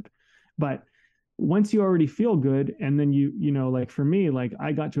feel good. But once you already feel good, and then like for me, like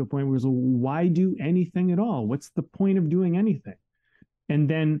I got to a point where it was, why do anything at all? What's the point of doing anything? And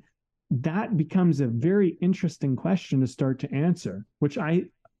then that becomes a very interesting question to start to answer, which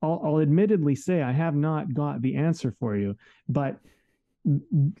I'll admittedly say I have not got the answer for you, but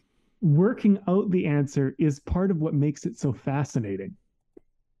working out the answer is part of what makes it so fascinating.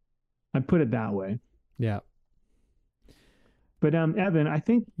 I put it that way. Yeah. But Evan, I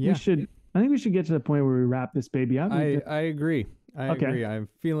think we should get to the point where we wrap this baby up. I agree. I agree. I'm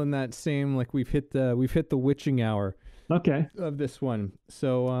feeling that same, like we've hit the witching hour. Okay. Of this one.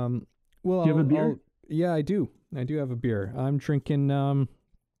 So well, do you have a beer? Yeah, I do. I do have a beer. I'm drinking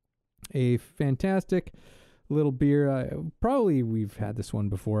a fantastic little beer. Probably we've had this one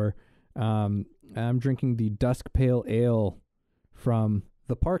before. I'm drinking the Dusk Pale Ale from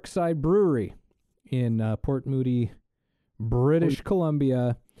the Parkside Brewery in Port Moody, British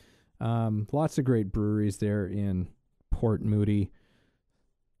Columbia. Lots of great breweries there in Port Moody,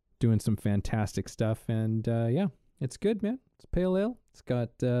 doing some fantastic stuff. And yeah, it's good, man. It's pale ale. It's got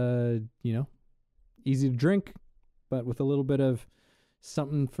easy to drink, but with a little bit of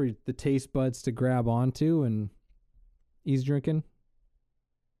something for the taste buds to grab onto, and easy drinking.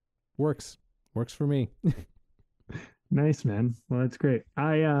 Works for me. Nice, man. Well, that's great.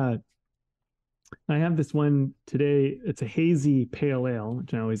 I have this one today. It's a hazy pale ale,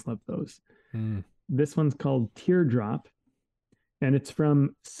 which I always love those. This one's called Teardrop, and it's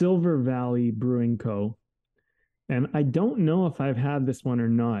from Silver Valley Brewing Co. And I don't know if I've had this one or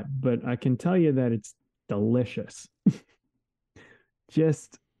not, but I can tell you that it's delicious.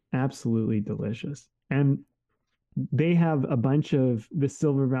 Just absolutely delicious. And they have a bunch of the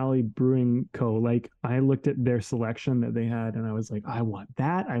Silver Valley Brewing Co. Like, I looked at their selection that they had and I was like, I want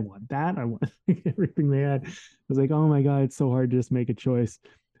that. I want that. I want everything they had. I was like, oh my God, it's so hard to just make a choice.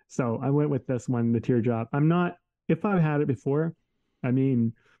 So I went with this one, the Teardrop. If I've had it before, I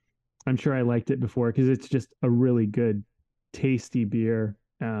mean, I'm sure I liked it before because it's just a really good, tasty beer.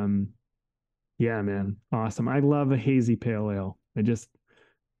 Yeah, man. Awesome. I love a hazy pale ale.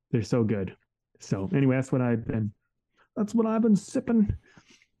 They're so good. So anyway, that's what I've been sipping.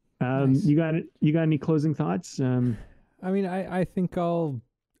 Nice. You got any closing thoughts? I mean, I think I'll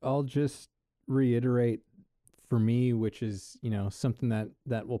just reiterate for me, which is, something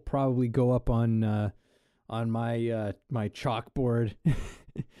that will probably go up on my my chalkboard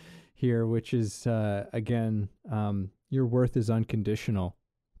here, which is again, your worth is unconditional.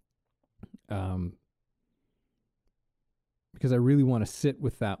 Because I really want to sit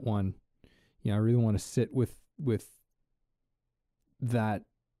with that one. I really want to sit with that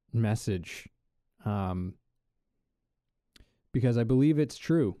message, because I believe it's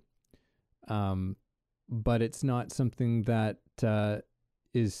true. But it's not something that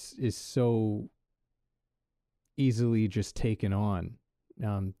is so easily just taken on.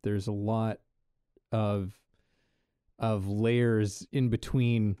 There's a lot of layers in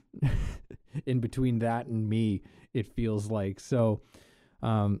between in between that and me, it feels like. So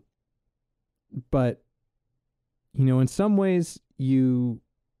but in some ways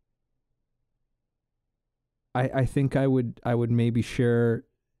I think I would maybe share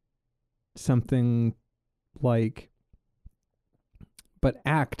something like, but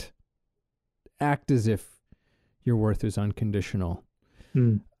act as if your worth is unconditional.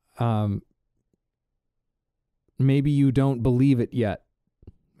 Maybe you don't believe it yet.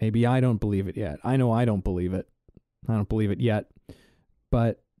 Maybe I don't believe it yet. I know I don't believe it. I don't believe it yet.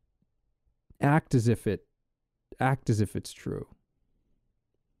 But act as if it's true.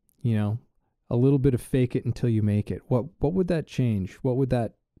 A little bit of fake it until you make it. What would that change? What would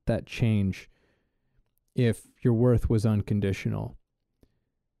that change if your worth was unconditional?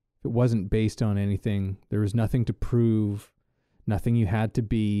 If it wasn't based on anything, there was nothing to prove, nothing you had to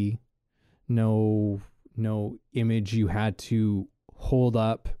be, no image you had to hold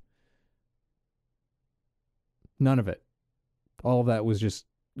up None of it. All of that was just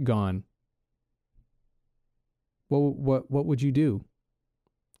gone. What would you do?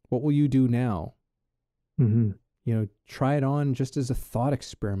 What will you do now? Mm-hmm. You know, try it on just as a thought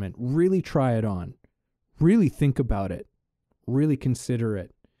experiment. Really try it on. Really think about it. Really consider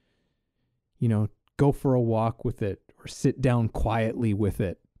it. You know, go for a walk with it or sit down quietly with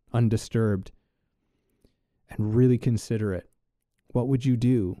it, undisturbed, and really consider it. What would you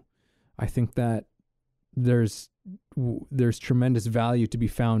do? I think that there's tremendous value to be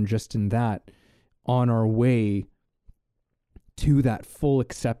found just in that, on our way to that full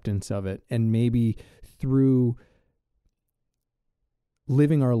acceptance of it, and maybe through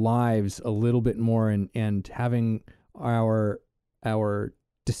living our lives a little bit more and having our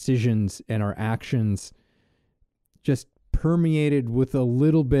decisions and our actions just permeated with a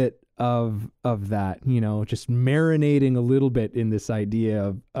little bit of that, you know, just marinating a little bit in this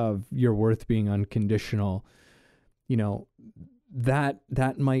idea of your worth being unconditional. You know, that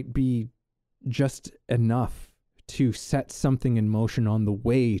might be just enough to set something in motion on the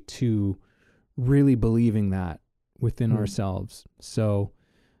way to really believing that within ourselves. So,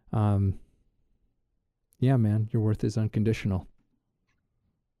 yeah, man, your worth is unconditional.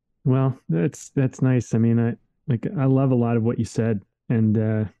 Well, that's nice. I mean, I love a lot of what you said,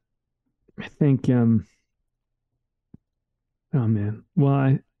 and I think oh man,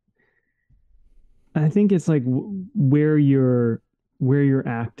 well, I think it's like where you're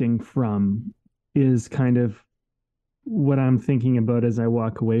acting from is kind of what I'm thinking about as I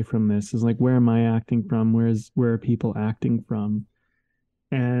walk away from this, is like, where am I acting from? Where are people acting from?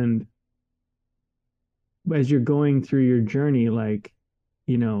 And as you're going through your journey, like,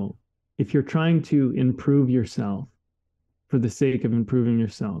 you know, if you're trying to improve yourself for the sake of improving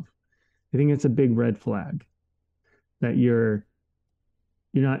yourself, I think it's a big red flag that you're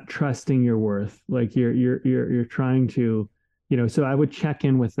not trusting your worth. Like you're trying to, you know, so I would check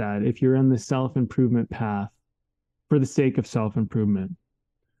in with that. If you're on the self-improvement path for the sake of self-improvement,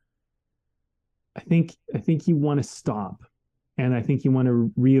 I think you want to stop, and I think you want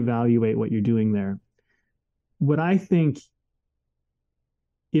to reevaluate what you're doing there. What I think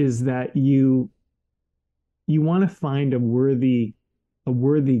is that you want to find a worthy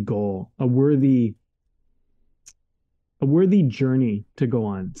goal, a worthy journey to go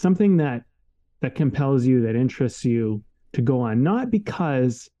on, something that compels you, that interests you to go on, not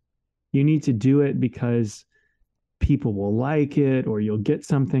because you need to do it because people will like it or you'll get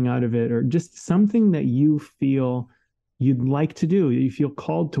something out of it, or just something that you feel you'd like to do, that you feel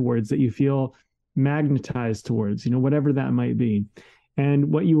called towards, that you feel magnetized towards, you know, whatever that might be.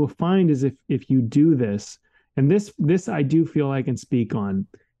 And what you will find is if you do this, and this I do feel I can speak on,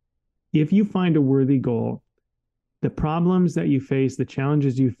 if you find a worthy goal, the problems that you face, the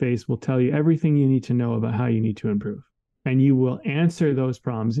challenges you face will tell you everything you need to know about how you need to improve. And you will answer those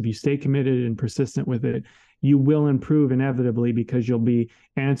problems. If you stay committed and persistent with it, you will improve inevitably, because you'll be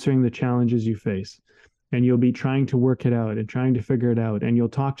answering the challenges you face. And you'll be trying to work it out and trying to figure it out. And you'll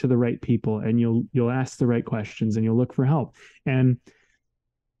talk to the right people, and you'll ask the right questions, and you'll look for help. And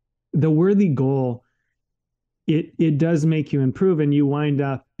the worthy goal, it does make you improve, and you wind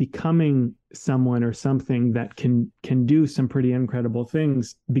up becoming someone or something that can do some pretty incredible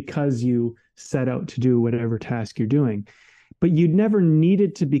things because you set out to do whatever task you're doing. But you'd never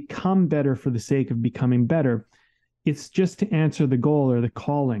needed to become better for the sake of becoming better. It's just to answer the goal or the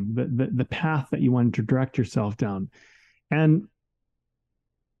calling, the path that you wanted to direct yourself down. And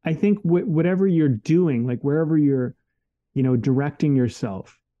I think whatever you're doing, like wherever you're, you know, directing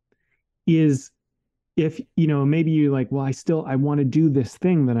yourself, is, if, you know, maybe you're like, well, I want to do this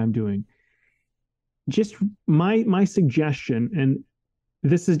thing that I'm doing. Just my suggestion, and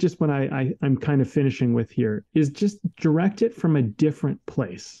this is just what I'm kind of finishing with here, is just direct it from a different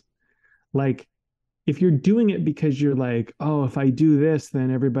place. Like, if you're doing it because you're like, oh, if I do this,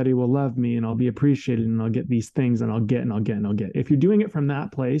 then everybody will love me and I'll be appreciated and I'll get these things and I'll get and I'll get and I'll get. If you're doing it from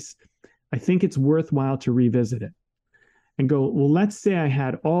that place, I think it's worthwhile to revisit it and go, well, let's say I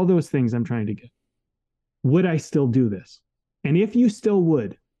had all those things I'm trying to get. Would I still do this? And if you still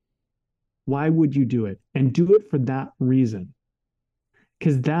would, why would you do it? And do it for that reason.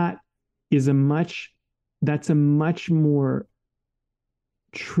 Because that's a much more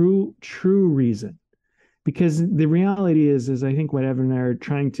true reason. Because the reality is I think what Evan and I are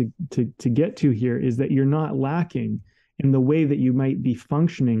trying to get to here is that you're not lacking in the way that you might be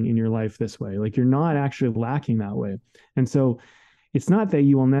functioning in your life this way. Like, you're not actually lacking that way. And so it's not that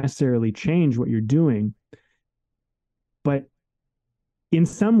you will necessarily change what you're doing, but in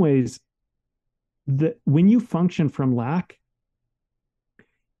some ways, when you function from lack,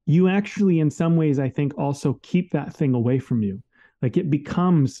 you actually, in some ways, I think, also keep that thing away from you. Like it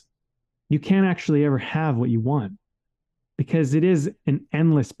becomes, you can't actually ever have what you want because it is an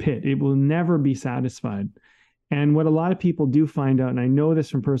endless pit. It will never be satisfied. And what a lot of people do find out, and I know this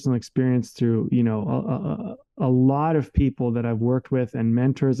from personal experience through, a lot of people that I've worked with and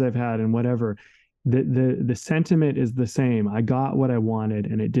mentors I've had and whatever, the sentiment is the same. I got what I wanted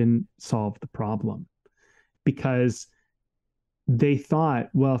and it didn't solve the problem because they thought,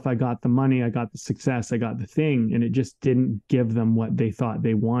 well, if I got the money, I got the success, I got the thing, and it just didn't give them what they thought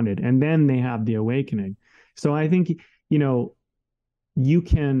they wanted. And then they have the awakening. So I think, you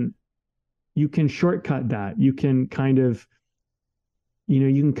can shortcut that. You can kind of,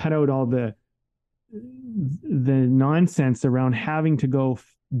 you can cut out all the nonsense around having to go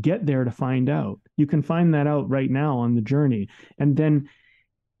get there to find out. You can find that out right now on the journey. And then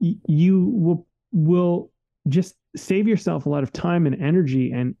you will just save yourself a lot of time and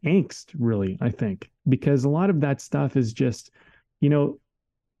energy and angst, really, I think, because a lot of that stuff is just,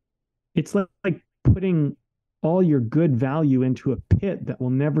 it's like putting all your good value into a pit that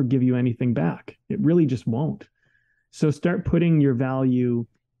will never give you anything back. It really just won't. So start putting your value,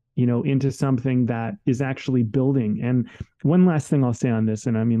 into something that is actually building. And one last thing I'll say on this,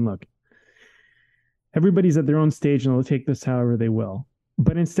 and I mean, look, everybody's at their own stage and they'll take this however they will.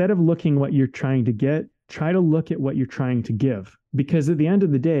 But instead of looking what you're trying to get, try to look at what you're trying to give. Because at the end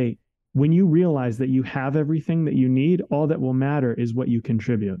of the day, when you realize that you have everything that you need, all that will matter is what you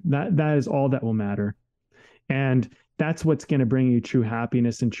contribute. That is all that will matter. And that's what's going to bring you true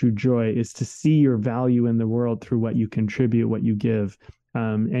happiness and true joy, is to see your value in the world through what you contribute, what you give.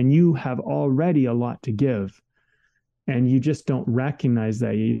 And you have already a lot to give. And you just don't recognize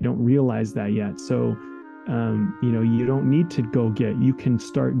that. You don't realize that yet. So, you don't need to go get. You can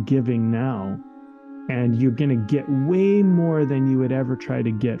start giving now. And you're going to get way more than you would ever try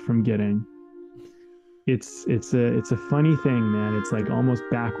to get from getting. It's a funny thing, man. It's like almost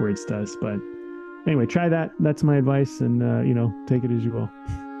backwards to us, but anyway, try that. That's my advice, and take it as you will.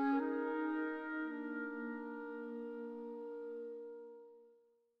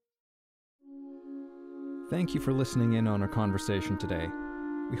 Thank you for listening in on our conversation today.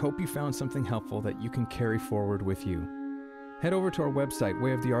 We hope you found something helpful that you can carry forward with you. Head over to our website,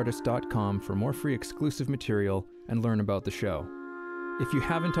 wayoftheartist.com, for more free exclusive material and learn about the show. If you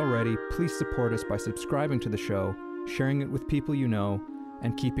haven't already, please support us by subscribing to the show, sharing it with people you know,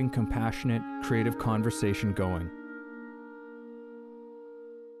 and keeping compassionate, creative conversation going.